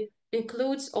actually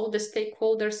includes all the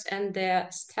stakeholders and the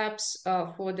steps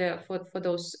for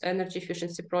those energy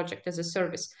efficiency project as a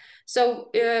service.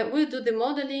 So we do the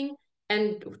modeling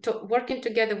and working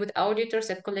together with auditors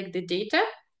that collect the data.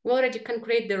 We already can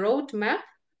create the roadmap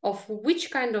of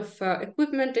which kind of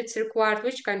equipment it's required,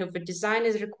 which kind of a design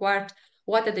is required,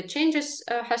 what are the changes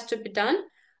has to be done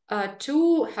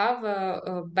to have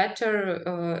a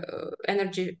better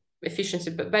energy efficiency,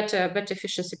 better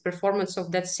efficiency performance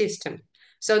of that system.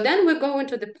 So then we go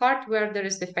into the part where there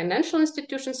is the financial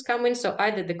institutions come in. So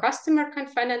either the customer can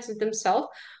finance it themselves,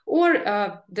 or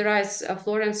there is,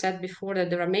 Florian said before, that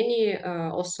there are many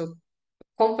also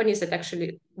companies that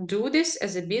actually do this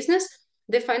as a business,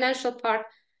 the financial part.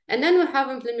 And then we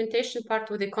have implementation part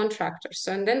with the contractors.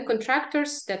 So, and then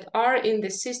contractors that are in the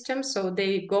system, so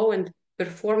they go and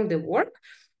perform the work.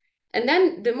 And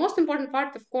then the most important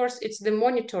part, of course, it's the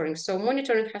monitoring. So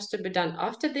monitoring has to be done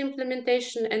after the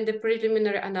implementation and the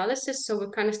preliminary analysis, so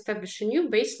we can establish a new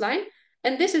baseline.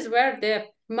 And this is where the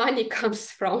money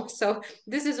comes from. So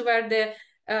this is where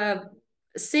the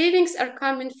savings are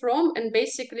coming from, and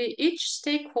basically each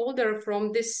stakeholder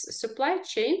from this supply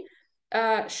chain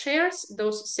shares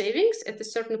those savings at a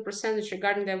certain percentage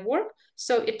regarding their work.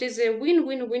 So it is a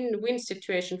win-win-win-win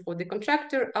situation for the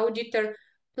contractor, auditor,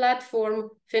 platform,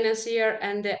 financier,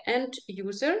 and the end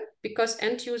user, because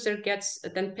end user gets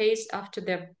then pays after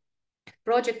the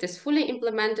project is fully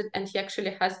implemented and he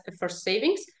actually has the first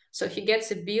savings. So he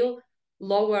gets a bill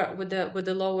lower with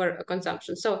the lower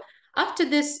consumption. So after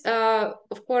this,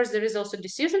 of course, there is also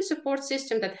decision support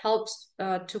system that helps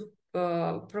to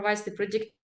provide the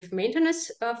predictive maintenance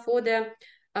for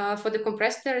the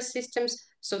compressed air systems,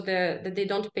 so that they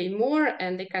don't pay more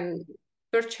and they can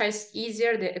purchase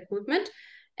easier the equipment.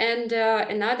 And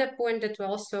another point that we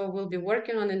also will be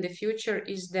working on in the future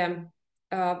is the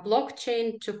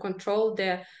blockchain to control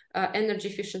the energy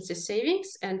efficiency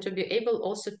savings, and to be able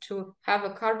also to have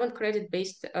a carbon credit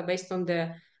based on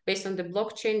the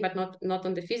blockchain, but not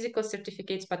on the physical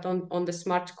certificates, but on the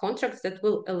smart contracts that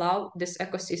will allow this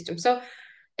ecosystem. So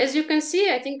as you can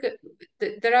see, I think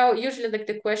there are usually like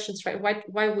the questions, right?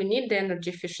 Why we need the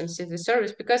energy efficiency as a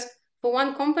service? Because for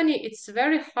one company, it's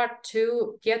very hard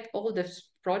to get all this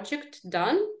project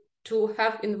done, to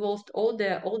have involved all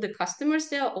the customers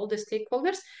there, all the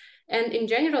stakeholders. And in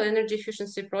general, energy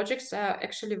efficiency projects are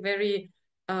actually very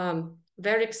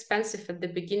expensive at the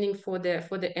beginning for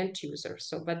the end user.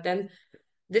 So, but then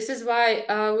this is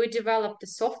why we developed a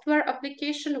software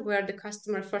application where the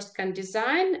customer first can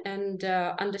design and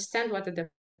understand what are the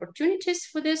opportunities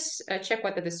for this, check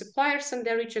what are the suppliers in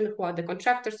their region, who are the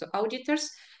contractors or auditors,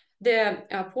 the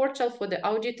portal for the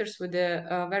auditors with the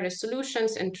various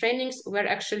solutions and trainings where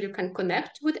actually you can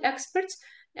connect with experts.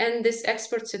 And these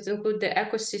experts include the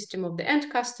ecosystem of the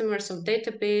end customers, of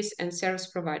database and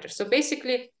service providers. So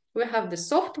basically, we have the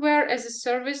software as a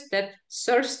service that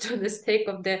serves to the stake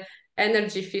of the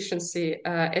energy efficiency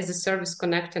as a service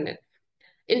connecting it.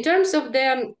 In terms of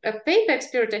the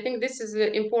payback period, I think this is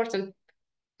an important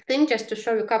thing, just to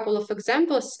show you a couple of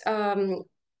examples.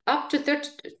 Up to 30,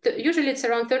 usually it's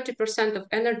around 30% of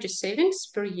energy savings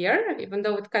per year, even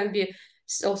though it can be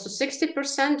also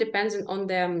 60%, depending on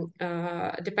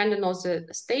the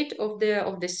state of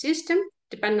the system,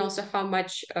 depending also how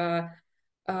much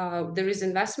there is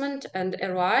investment and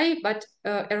ROI, but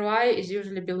ROI is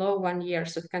usually below 1 year,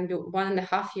 so it can be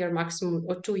 1.5 year maximum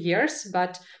or 2 years.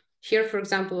 But here, for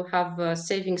example, we have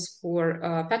savings for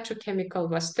petrochemical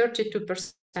was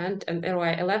 32% and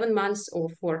ROI 11 months, or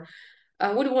for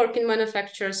woodworking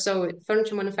manufacturers, so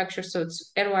furniture manufacturers, so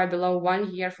it's ROI below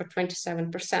 1 year for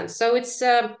 27%. So it's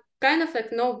kind of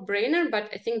like no-brainer, but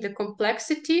I think the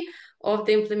complexity of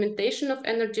the implementation of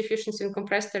energy efficiency in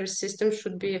compressed air systems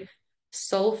should be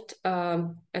solved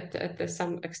at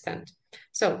some extent.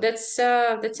 So that's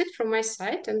it from my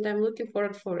side, and I'm looking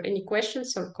forward for any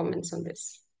questions or comments on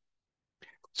this.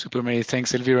 Super, many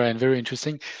thanks, Elvira, and very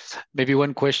interesting. Maybe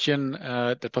one question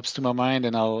that pops to my mind,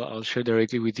 and I'll share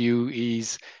directly with you,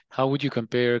 is how would you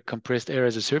compare compressed air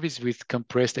as a service with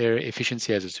compressed air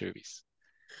efficiency as a service?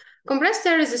 Compressed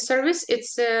air as a service,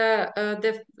 it's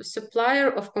the supplier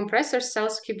of compressor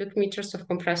sells cubic meters of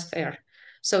compressed air.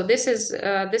 So this is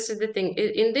the thing.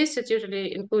 In this, it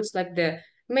usually includes like the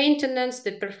maintenance,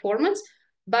 the performance,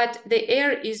 but the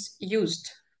air is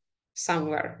used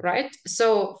somewhere, right?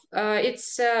 So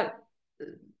it's the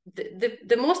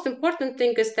most important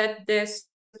thing is that the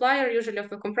supplier usually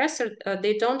of a compressor,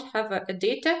 they don't have a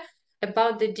data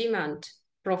about the demand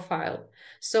profile.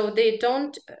 So they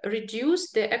don't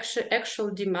reduce the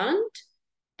actual demand.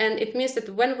 And it means that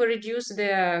when we reduce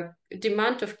the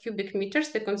demand of cubic meters,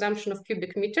 the consumption of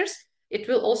cubic meters, it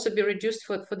will also be reduced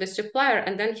for the supplier.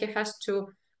 And then he has to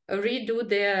redo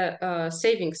the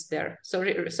savings there. So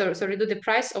redo the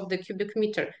price of the cubic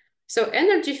meter. So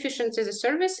energy efficiency as a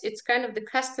service, it's kind of the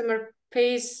customer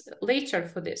pays later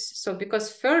for this. So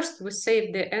because first we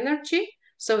save the energy,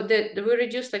 so that we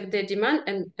reduce like the demand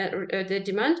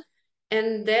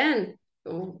and then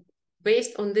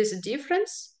based on this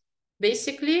difference,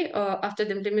 basically after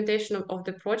the implementation of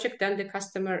the project, then the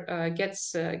customer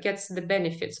gets the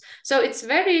benefits. So it's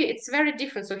very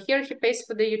different. So here he pays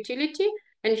for the utility,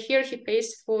 and here he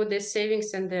pays for the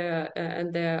savings and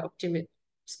the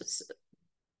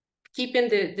keeping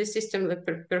the system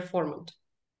performant.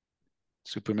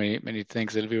 Super, many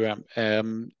thanks, Elvira.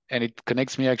 And it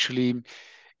connects me actually,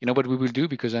 you know what we will do,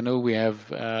 because I know we have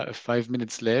 5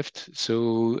 minutes left.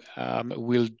 So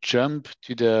we'll jump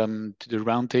to the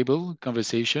roundtable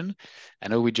conversation. I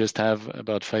know we just have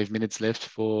about 5 minutes left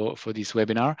for this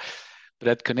webinar, but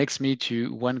that connects me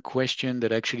to one question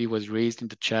that actually was raised in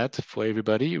the chat for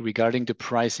everybody regarding the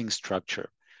pricing structure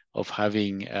of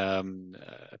having a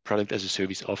product as a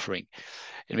service offering.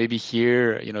 And maybe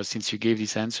here, you know, since you gave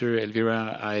this answer,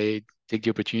 Elvira, I take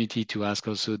the opportunity to ask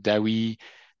also Dawi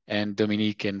and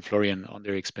Dominique and Florian on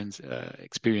their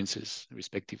experiences,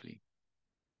 respectively.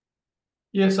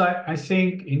 Yes, I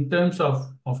think in terms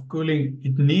of cooling,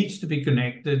 it needs to be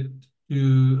connected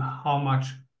to how much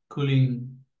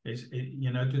cooling is,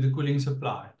 you know, to the cooling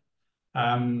supply.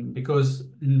 Because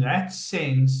in that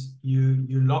sense, you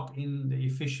lock in the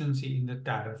efficiency in the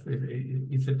tariff.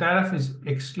 If the tariff is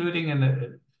excluding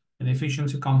an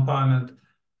efficiency component,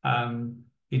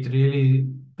 it really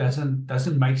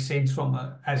doesn't make sense from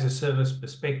as a service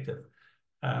perspective.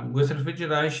 With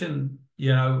refrigeration,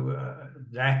 you know,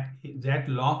 that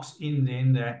locks in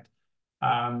then that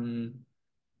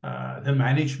the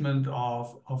management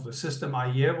of the system.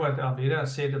 I hear what Elvira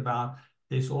said about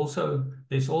there's also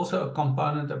a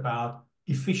component about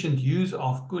efficient use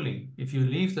of cooling. If you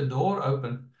leave the door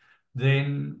open,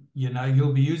 then you know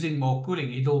you'll be using more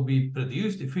cooling. It'll be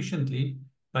produced efficiently,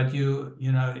 but you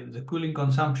know the cooling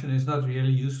consumption is not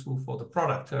really useful for the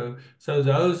product. So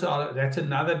that's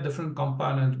another different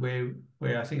component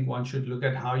where I think one should look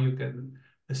at how you can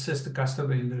assist the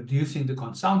customer in reducing the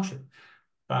consumption.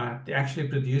 But actually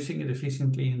producing it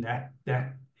efficiently, in that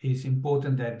is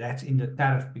important, that's in the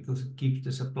tariff, because it keeps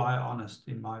the supply honest,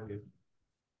 in my view.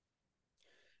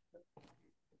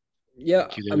 Yeah,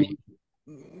 I mean,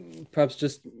 perhaps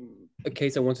just a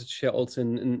case I wanted to share also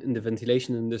in the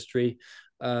ventilation industry.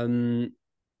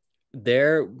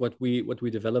 There, what we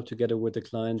developed together with the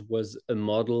client was a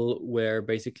model where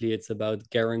basically it's about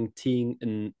guaranteeing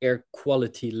an air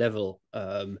quality level.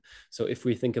 So if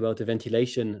we think about the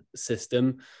ventilation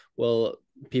system, well,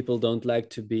 people don't like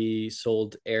to be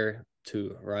sold air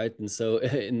to, right? And so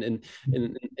in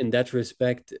that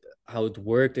respect, how it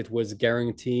worked, it was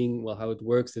guaranteeing, well, how it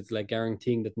works, it's like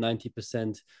guaranteeing that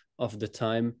 90% of the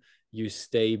time you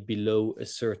stay below a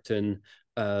certain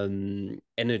air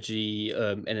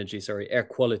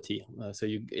quality. So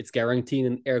it's guaranteeing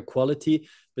an air quality,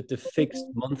 but the fixed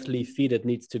monthly fee that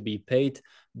needs to be paid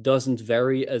doesn't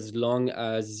vary as long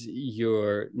as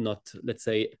you're not, let's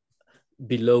say,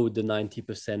 below the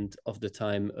 90% of the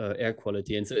time air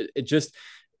quality. And so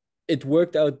it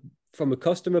worked out from a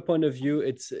customer point of view.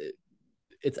 It's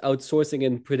outsourcing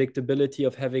and predictability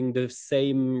of having the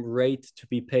same rate to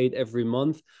be paid every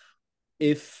month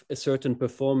if a certain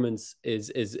performance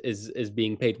is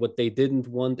being paid. What they didn't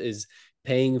want is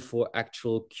paying for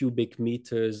actual cubic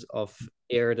meters of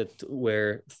air that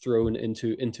were thrown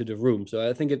into the room. So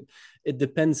I think it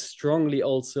depends strongly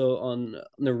also on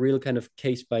a real kind of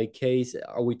case by case.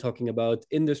 Are we talking about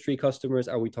industry customers?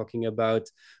 Are we talking about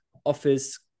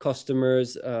office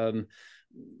customers?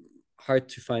 Hard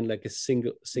to find like a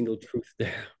single truth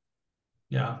there.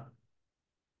 Yeah.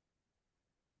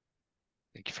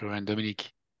 Thank you, Florian.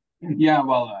 Dominique. Yeah,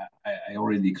 well, I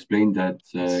already explained that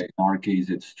in our case,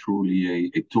 it's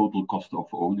truly a total cost of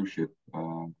ownership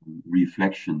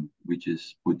reflection, which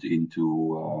is put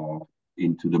into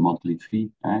the monthly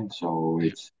fee. So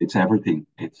it's everything.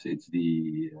 It's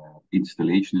the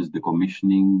installation, it's the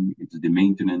commissioning, it's the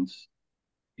maintenance,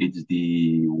 it's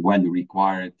the when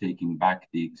required taking back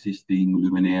the existing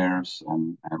luminaires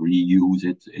and reuse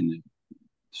it in a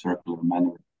circular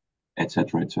manner,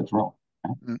 etc., etc.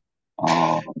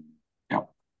 Yeah.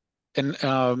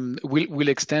 And we'll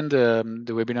extend the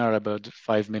webinar about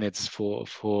 5 minutes for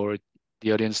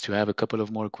the audience to have a couple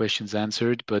of more questions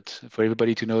answered, but for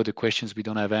everybody to know the questions we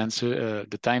don't have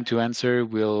the time to answer,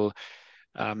 we'll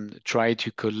try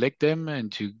to collect them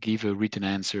and to give a written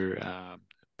answer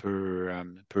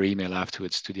per email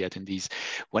afterwards to the attendees.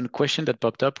 One question that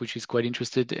popped up, which is quite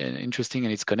interesting,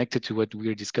 and it's connected to what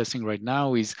we're discussing right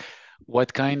now, is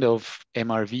what kind of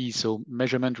MRV, so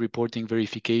measurement, reporting,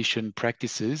 verification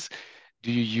practices,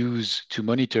 do you use to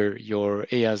monitor your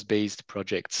XaaS-based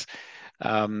projects?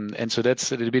 And so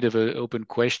that's a little bit of an open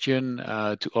question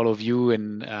to all of you,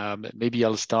 and maybe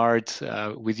I'll start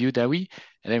with you, Dawi,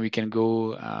 and then we can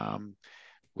go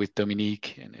with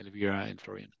Dominique and Elvira and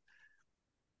Florian.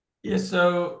 Yes,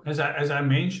 so as I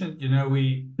mentioned,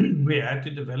 we had to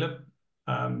develop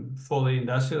for the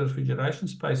industrial refrigeration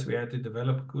space, we had to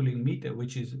develop a cooling meter,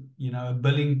 which is a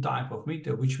billing type of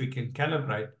meter, which we can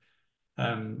calibrate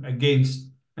against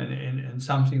and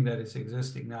something that is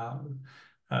existing now.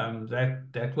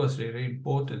 That was very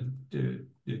important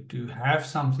to have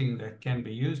something that can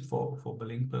be used for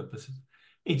billing purposes.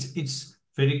 It's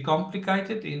very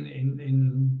complicated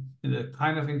in the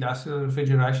kind of industrial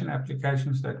refrigeration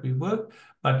applications that we work.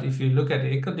 But if you look at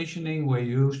air conditioning, where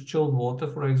you use chilled water,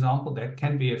 for example, that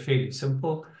can be a fairly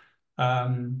simple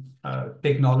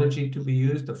technology to be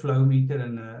used, a flow meter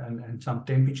and some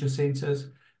temperature sensors.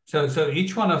 So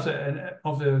each one of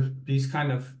these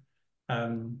kind of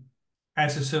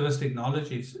as a service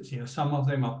technologies, some of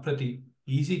them are pretty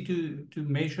easy to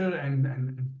measure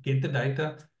and get the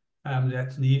data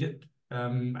that's needed.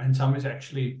 And some is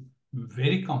actually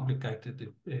very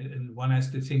complicated, and one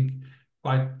has to think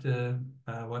quite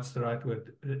what's the right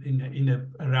word, in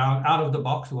a around out of the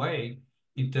box way,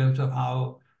 in terms of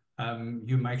how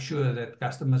you make sure that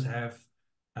customers have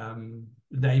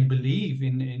they believe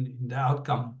in the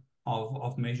outcome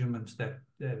of measurements that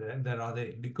are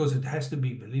there, because it has to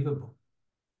be believable.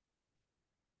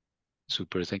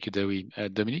 Super, thank you,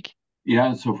 Dawi. Dominique?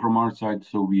 Yeah, so from our side,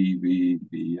 so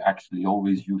we actually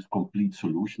always use complete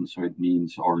solutions. So it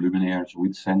means our luminaires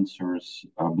with sensors,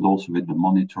 but also with the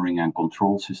monitoring and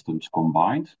control systems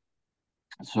combined.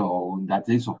 So that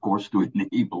is, of course, to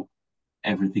enable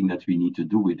everything that we need to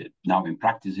do with it. Now, in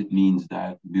practice, it means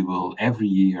that we will every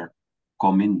year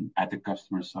come in at the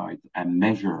customer side and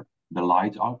measure the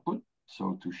light output.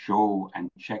 So to show and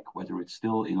check whether it's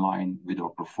still in line with our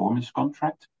performance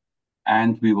contract.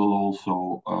 And we will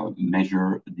also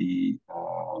measure the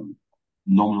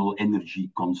nominal energy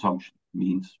consumption,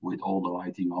 means with all the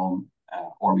lighting on,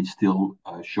 are we still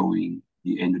showing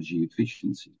the energy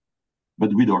efficiency?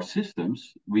 But with our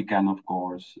systems, we can, of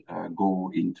course,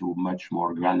 go into much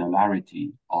more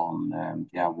granularity on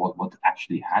what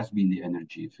actually has been the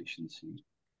energy efficiency.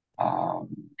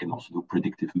 We can also do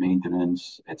predictive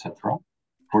maintenance, etc.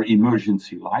 For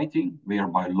emergency lighting, where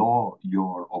by law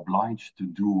you're obliged to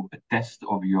do a test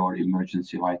of your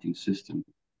emergency lighting system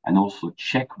and also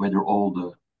check whether all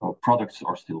the products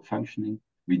are still functioning.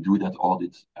 We do that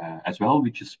audit as well,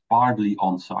 which is partly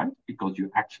on site, because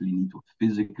you actually need to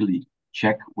physically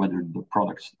check whether the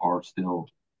products are still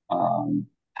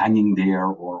hanging there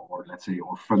or let's say,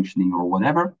 or functioning or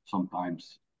whatever.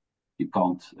 Sometimes you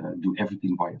can't do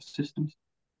everything via systems.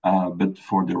 But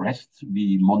for the rest,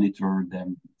 we monitor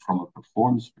them from a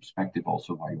performance perspective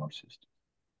also by our system.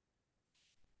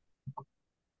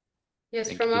 Yes,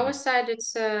 from our side,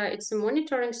 it's a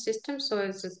monitoring system, so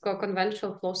it's got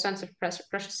conventional flow sensor, pressure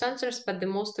sensors, but the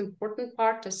most important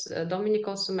part, as Dominic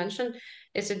also mentioned,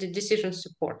 is the decision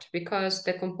support, because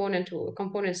the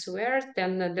components wear,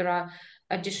 then there are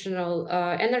additional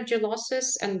energy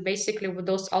losses, and basically with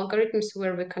those algorithms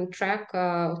where we can track,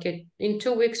 okay, in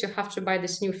 2 weeks you have to buy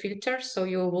this new filter, so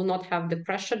you will not have the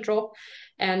pressure drop,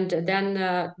 and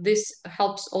then this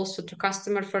helps also to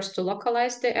customer first to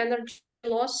localize the energy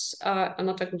loss. I'm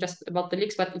not talking just about the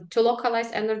leaks, but to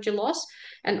localize energy loss,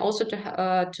 and also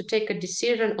to take a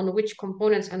decision on which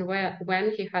components and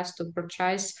when he has to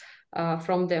purchase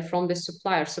from the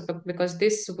supplier. So because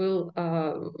this will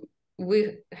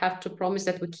we have to promise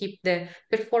that we keep the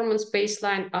performance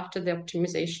baseline after the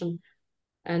optimization,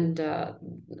 and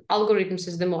algorithms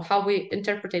is how we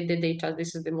interpret the data.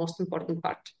 This is the most important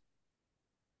part.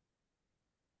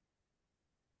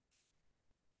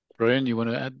 Brian, you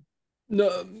want to add? No,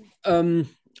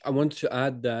 I want to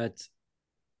add that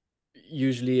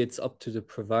usually it's up to the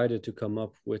provider to come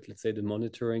up with, let's say, the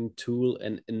monitoring tool.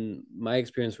 And in my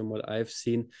experience, from what I've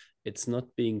seen, it's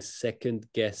not being second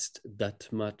guessed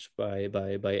that much by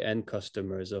end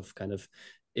customers of kind of,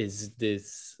 is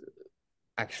this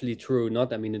actually true or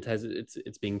not. I mean,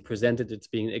 it's being presented, it's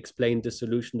being explained, the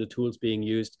solution, the tools being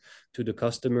used to the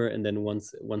customer, and then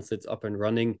once it's up and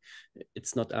running,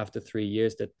 it's not after 3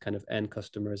 years that kind of end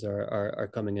customers are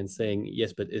coming and saying,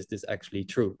 yes, but is this actually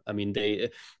true? I mean, they,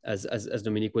 as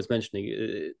Dominique was mentioning,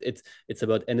 it's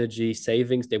about energy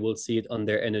savings. They will see it on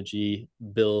their energy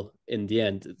bill in the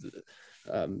end.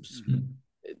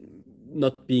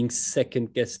 Not being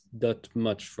second guessed that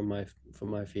much from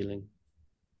my feeling.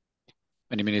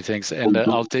 Many thanks. And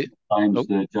I'll take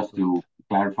just to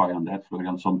clarify on that,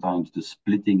 Florian, sometimes the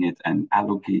splitting it and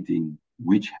allocating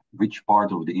which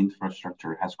part of the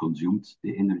infrastructure has consumed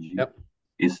the energy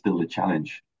is still a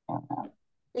challenge.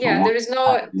 Yeah, there is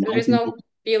no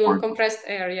bill on compressed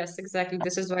air. Yes, exactly.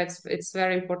 This is why it's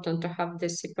very important to have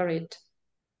this separate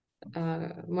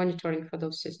monitoring for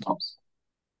those systems.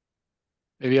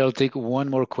 Maybe I'll take one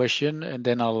more question and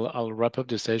then I'll wrap up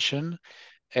the session.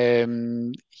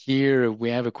 Here we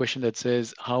have a question that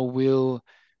says, how will,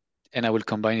 and I will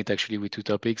combine it actually with two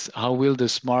topics, how will the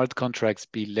smart contracts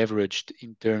be leveraged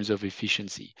in terms of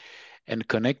efficiency? And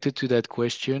connected to that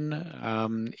question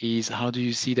is, how do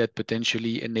you see that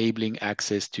potentially enabling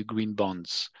access to green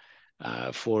bonds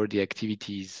for the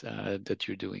activities that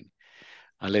you're doing?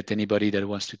 I'll let anybody that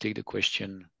wants to take the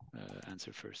question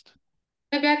answer first.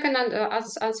 Maybe I can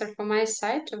answer from my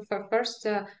side. First,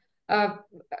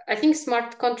 I think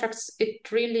smart contracts,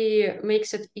 it really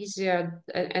makes it easier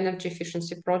energy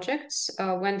efficiency projects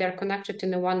when they're connected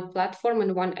in one platform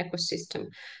and one ecosystem.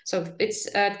 So it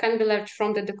can be left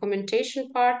from the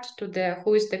documentation part to the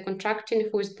who is the contracting,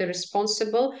 who is the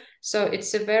responsible. So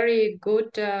it's a very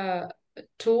good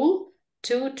tool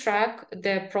to track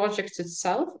the projects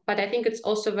itself, but I think it's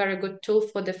also a very good tool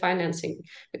for the financing,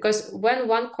 because when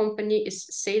one company is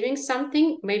saving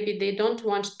something, maybe they don't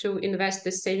want to invest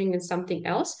the saving in something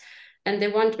else, and they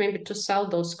want maybe to sell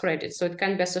those credits. So it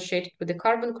can be associated with the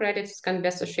carbon credits, it can be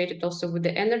associated also with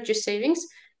the energy savings,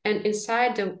 and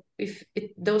inside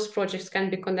those projects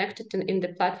can be connected in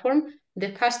the platform,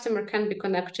 the customer can be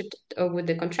connected with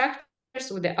the contractor,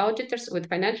 with the auditors, with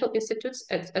financial institutes,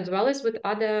 as well as with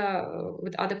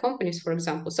other companies, for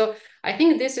example. So I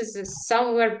think this is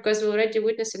somewhere, because we're already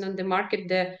witnessing on the market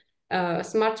the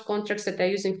smart contracts that are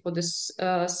using for the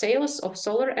sales of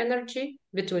solar energy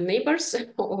between neighbors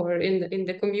or in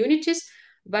the communities.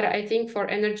 But I think for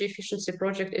energy efficiency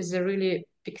project is a really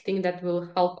big thing that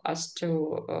will help us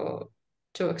to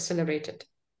accelerate it.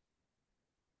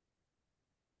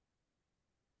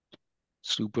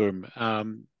 Super.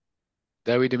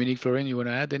 David, Dominique, Florian, you want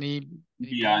to add any?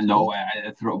 Yeah, no,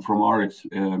 from our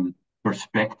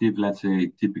perspective, let's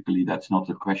say, typically that's not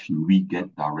a question we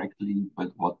get directly,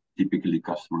 but what typically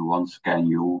customer wants, can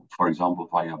you, for example,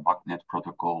 via BACnet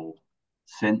protocol,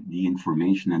 send the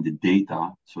information and the data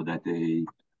so that they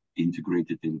integrate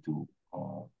it into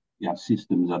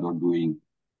systems that are doing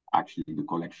actually the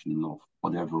collection of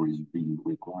whatever is being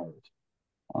required.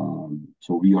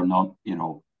 So we are not,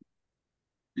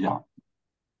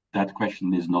 that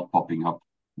question is not popping up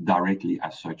directly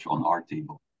as such on our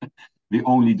table. We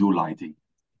only do lighting.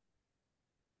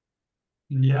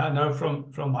 Yeah, no,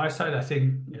 from my side, I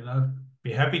think,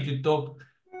 be happy to talk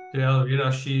to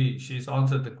Elvira. She's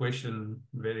answered the question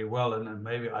very well, and then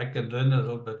maybe I can learn a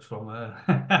little bit from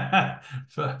her.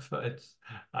 But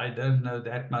I don't know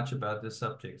that much about the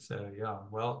subject. So yeah,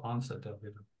 well answered,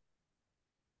 Elvira.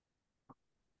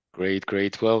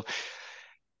 Great. Well,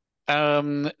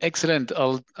 excellent.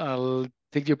 I'll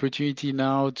take the opportunity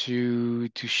now to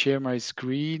share my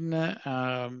screen.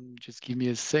 Just give me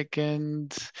a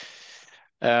second.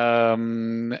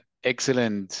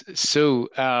 Excellent. So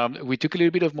we took a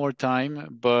little bit of more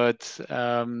time, but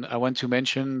I want to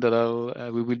mention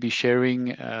that we will be sharing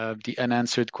the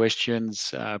unanswered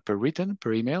questions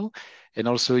per email, and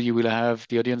also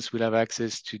the audience will have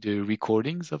access to the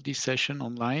recordings of this session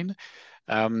online.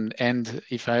 And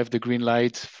if I have the green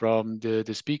light from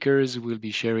the speakers, we'll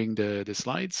be sharing the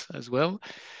slides as well.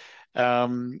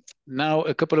 Now,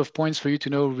 a couple of points for you to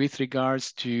know with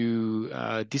regards to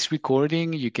this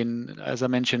recording. You can, as I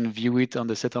mentioned, view it on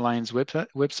the SET Alliance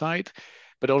website,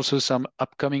 but also some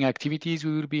upcoming activities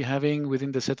we will be having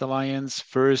within the SET Alliance.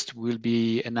 First, we'll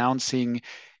be announcing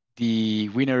the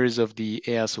winners of the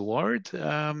XaaS award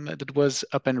that was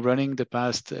up and running the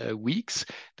past weeks.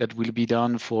 That will be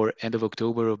done for end of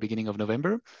October or beginning of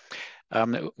November.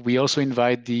 We also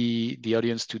invite the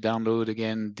audience to download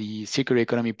again the Circular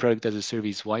Economy Product as a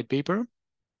Service white paper.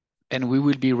 And we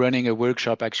will be running a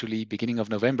workshop actually beginning of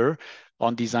November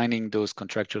on designing those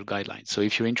contractual guidelines. So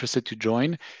if you're interested to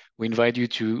join, we invite you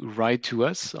to write to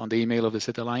us on the email of the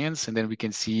SET Alliance, and then we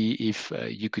can see if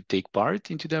you could take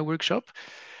part into that workshop.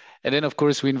 And then, of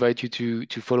course, we invite you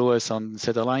to follow us on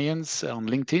Set Alliance on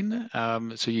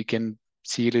LinkedIn, so you can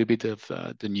see a little bit of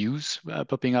the news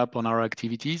popping up on our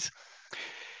activities.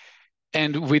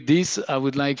 And with this, I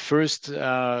would like first,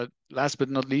 last but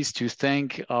not least, to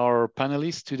thank our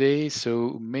panelists today.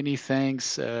 So many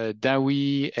thanks,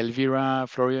 Dawi, Elvira,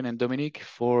 Florian, and Dominic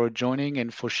for joining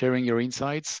and for sharing your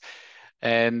insights.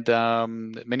 And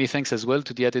many thanks as well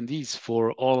to the attendees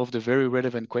for all of the very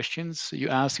relevant questions you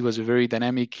asked. It was a very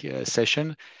dynamic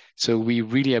session, so we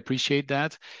really appreciate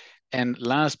that. And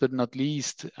last but not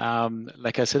least,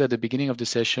 like I said at the beginning of the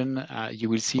session, you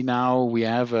will see now we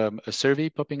have a survey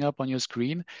popping up on your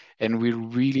screen, and we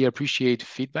really appreciate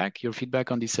feedback, your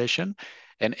feedback on this session,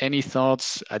 and any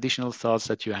thoughts, additional thoughts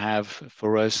that you have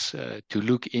for us to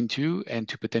look into and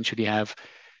to potentially have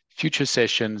future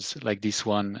sessions like this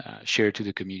one shared to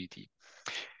the community.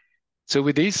 So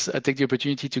with this, I take the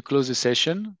opportunity to close the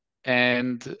session.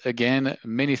 And again,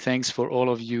 many thanks for all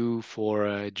of you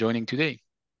for joining today.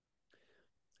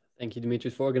 Thank you,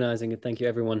 Dimitris, for organizing it. Thank you,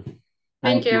 everyone.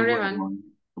 Thank you, everyone.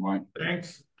 Goodbye.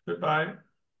 Thanks. Goodbye.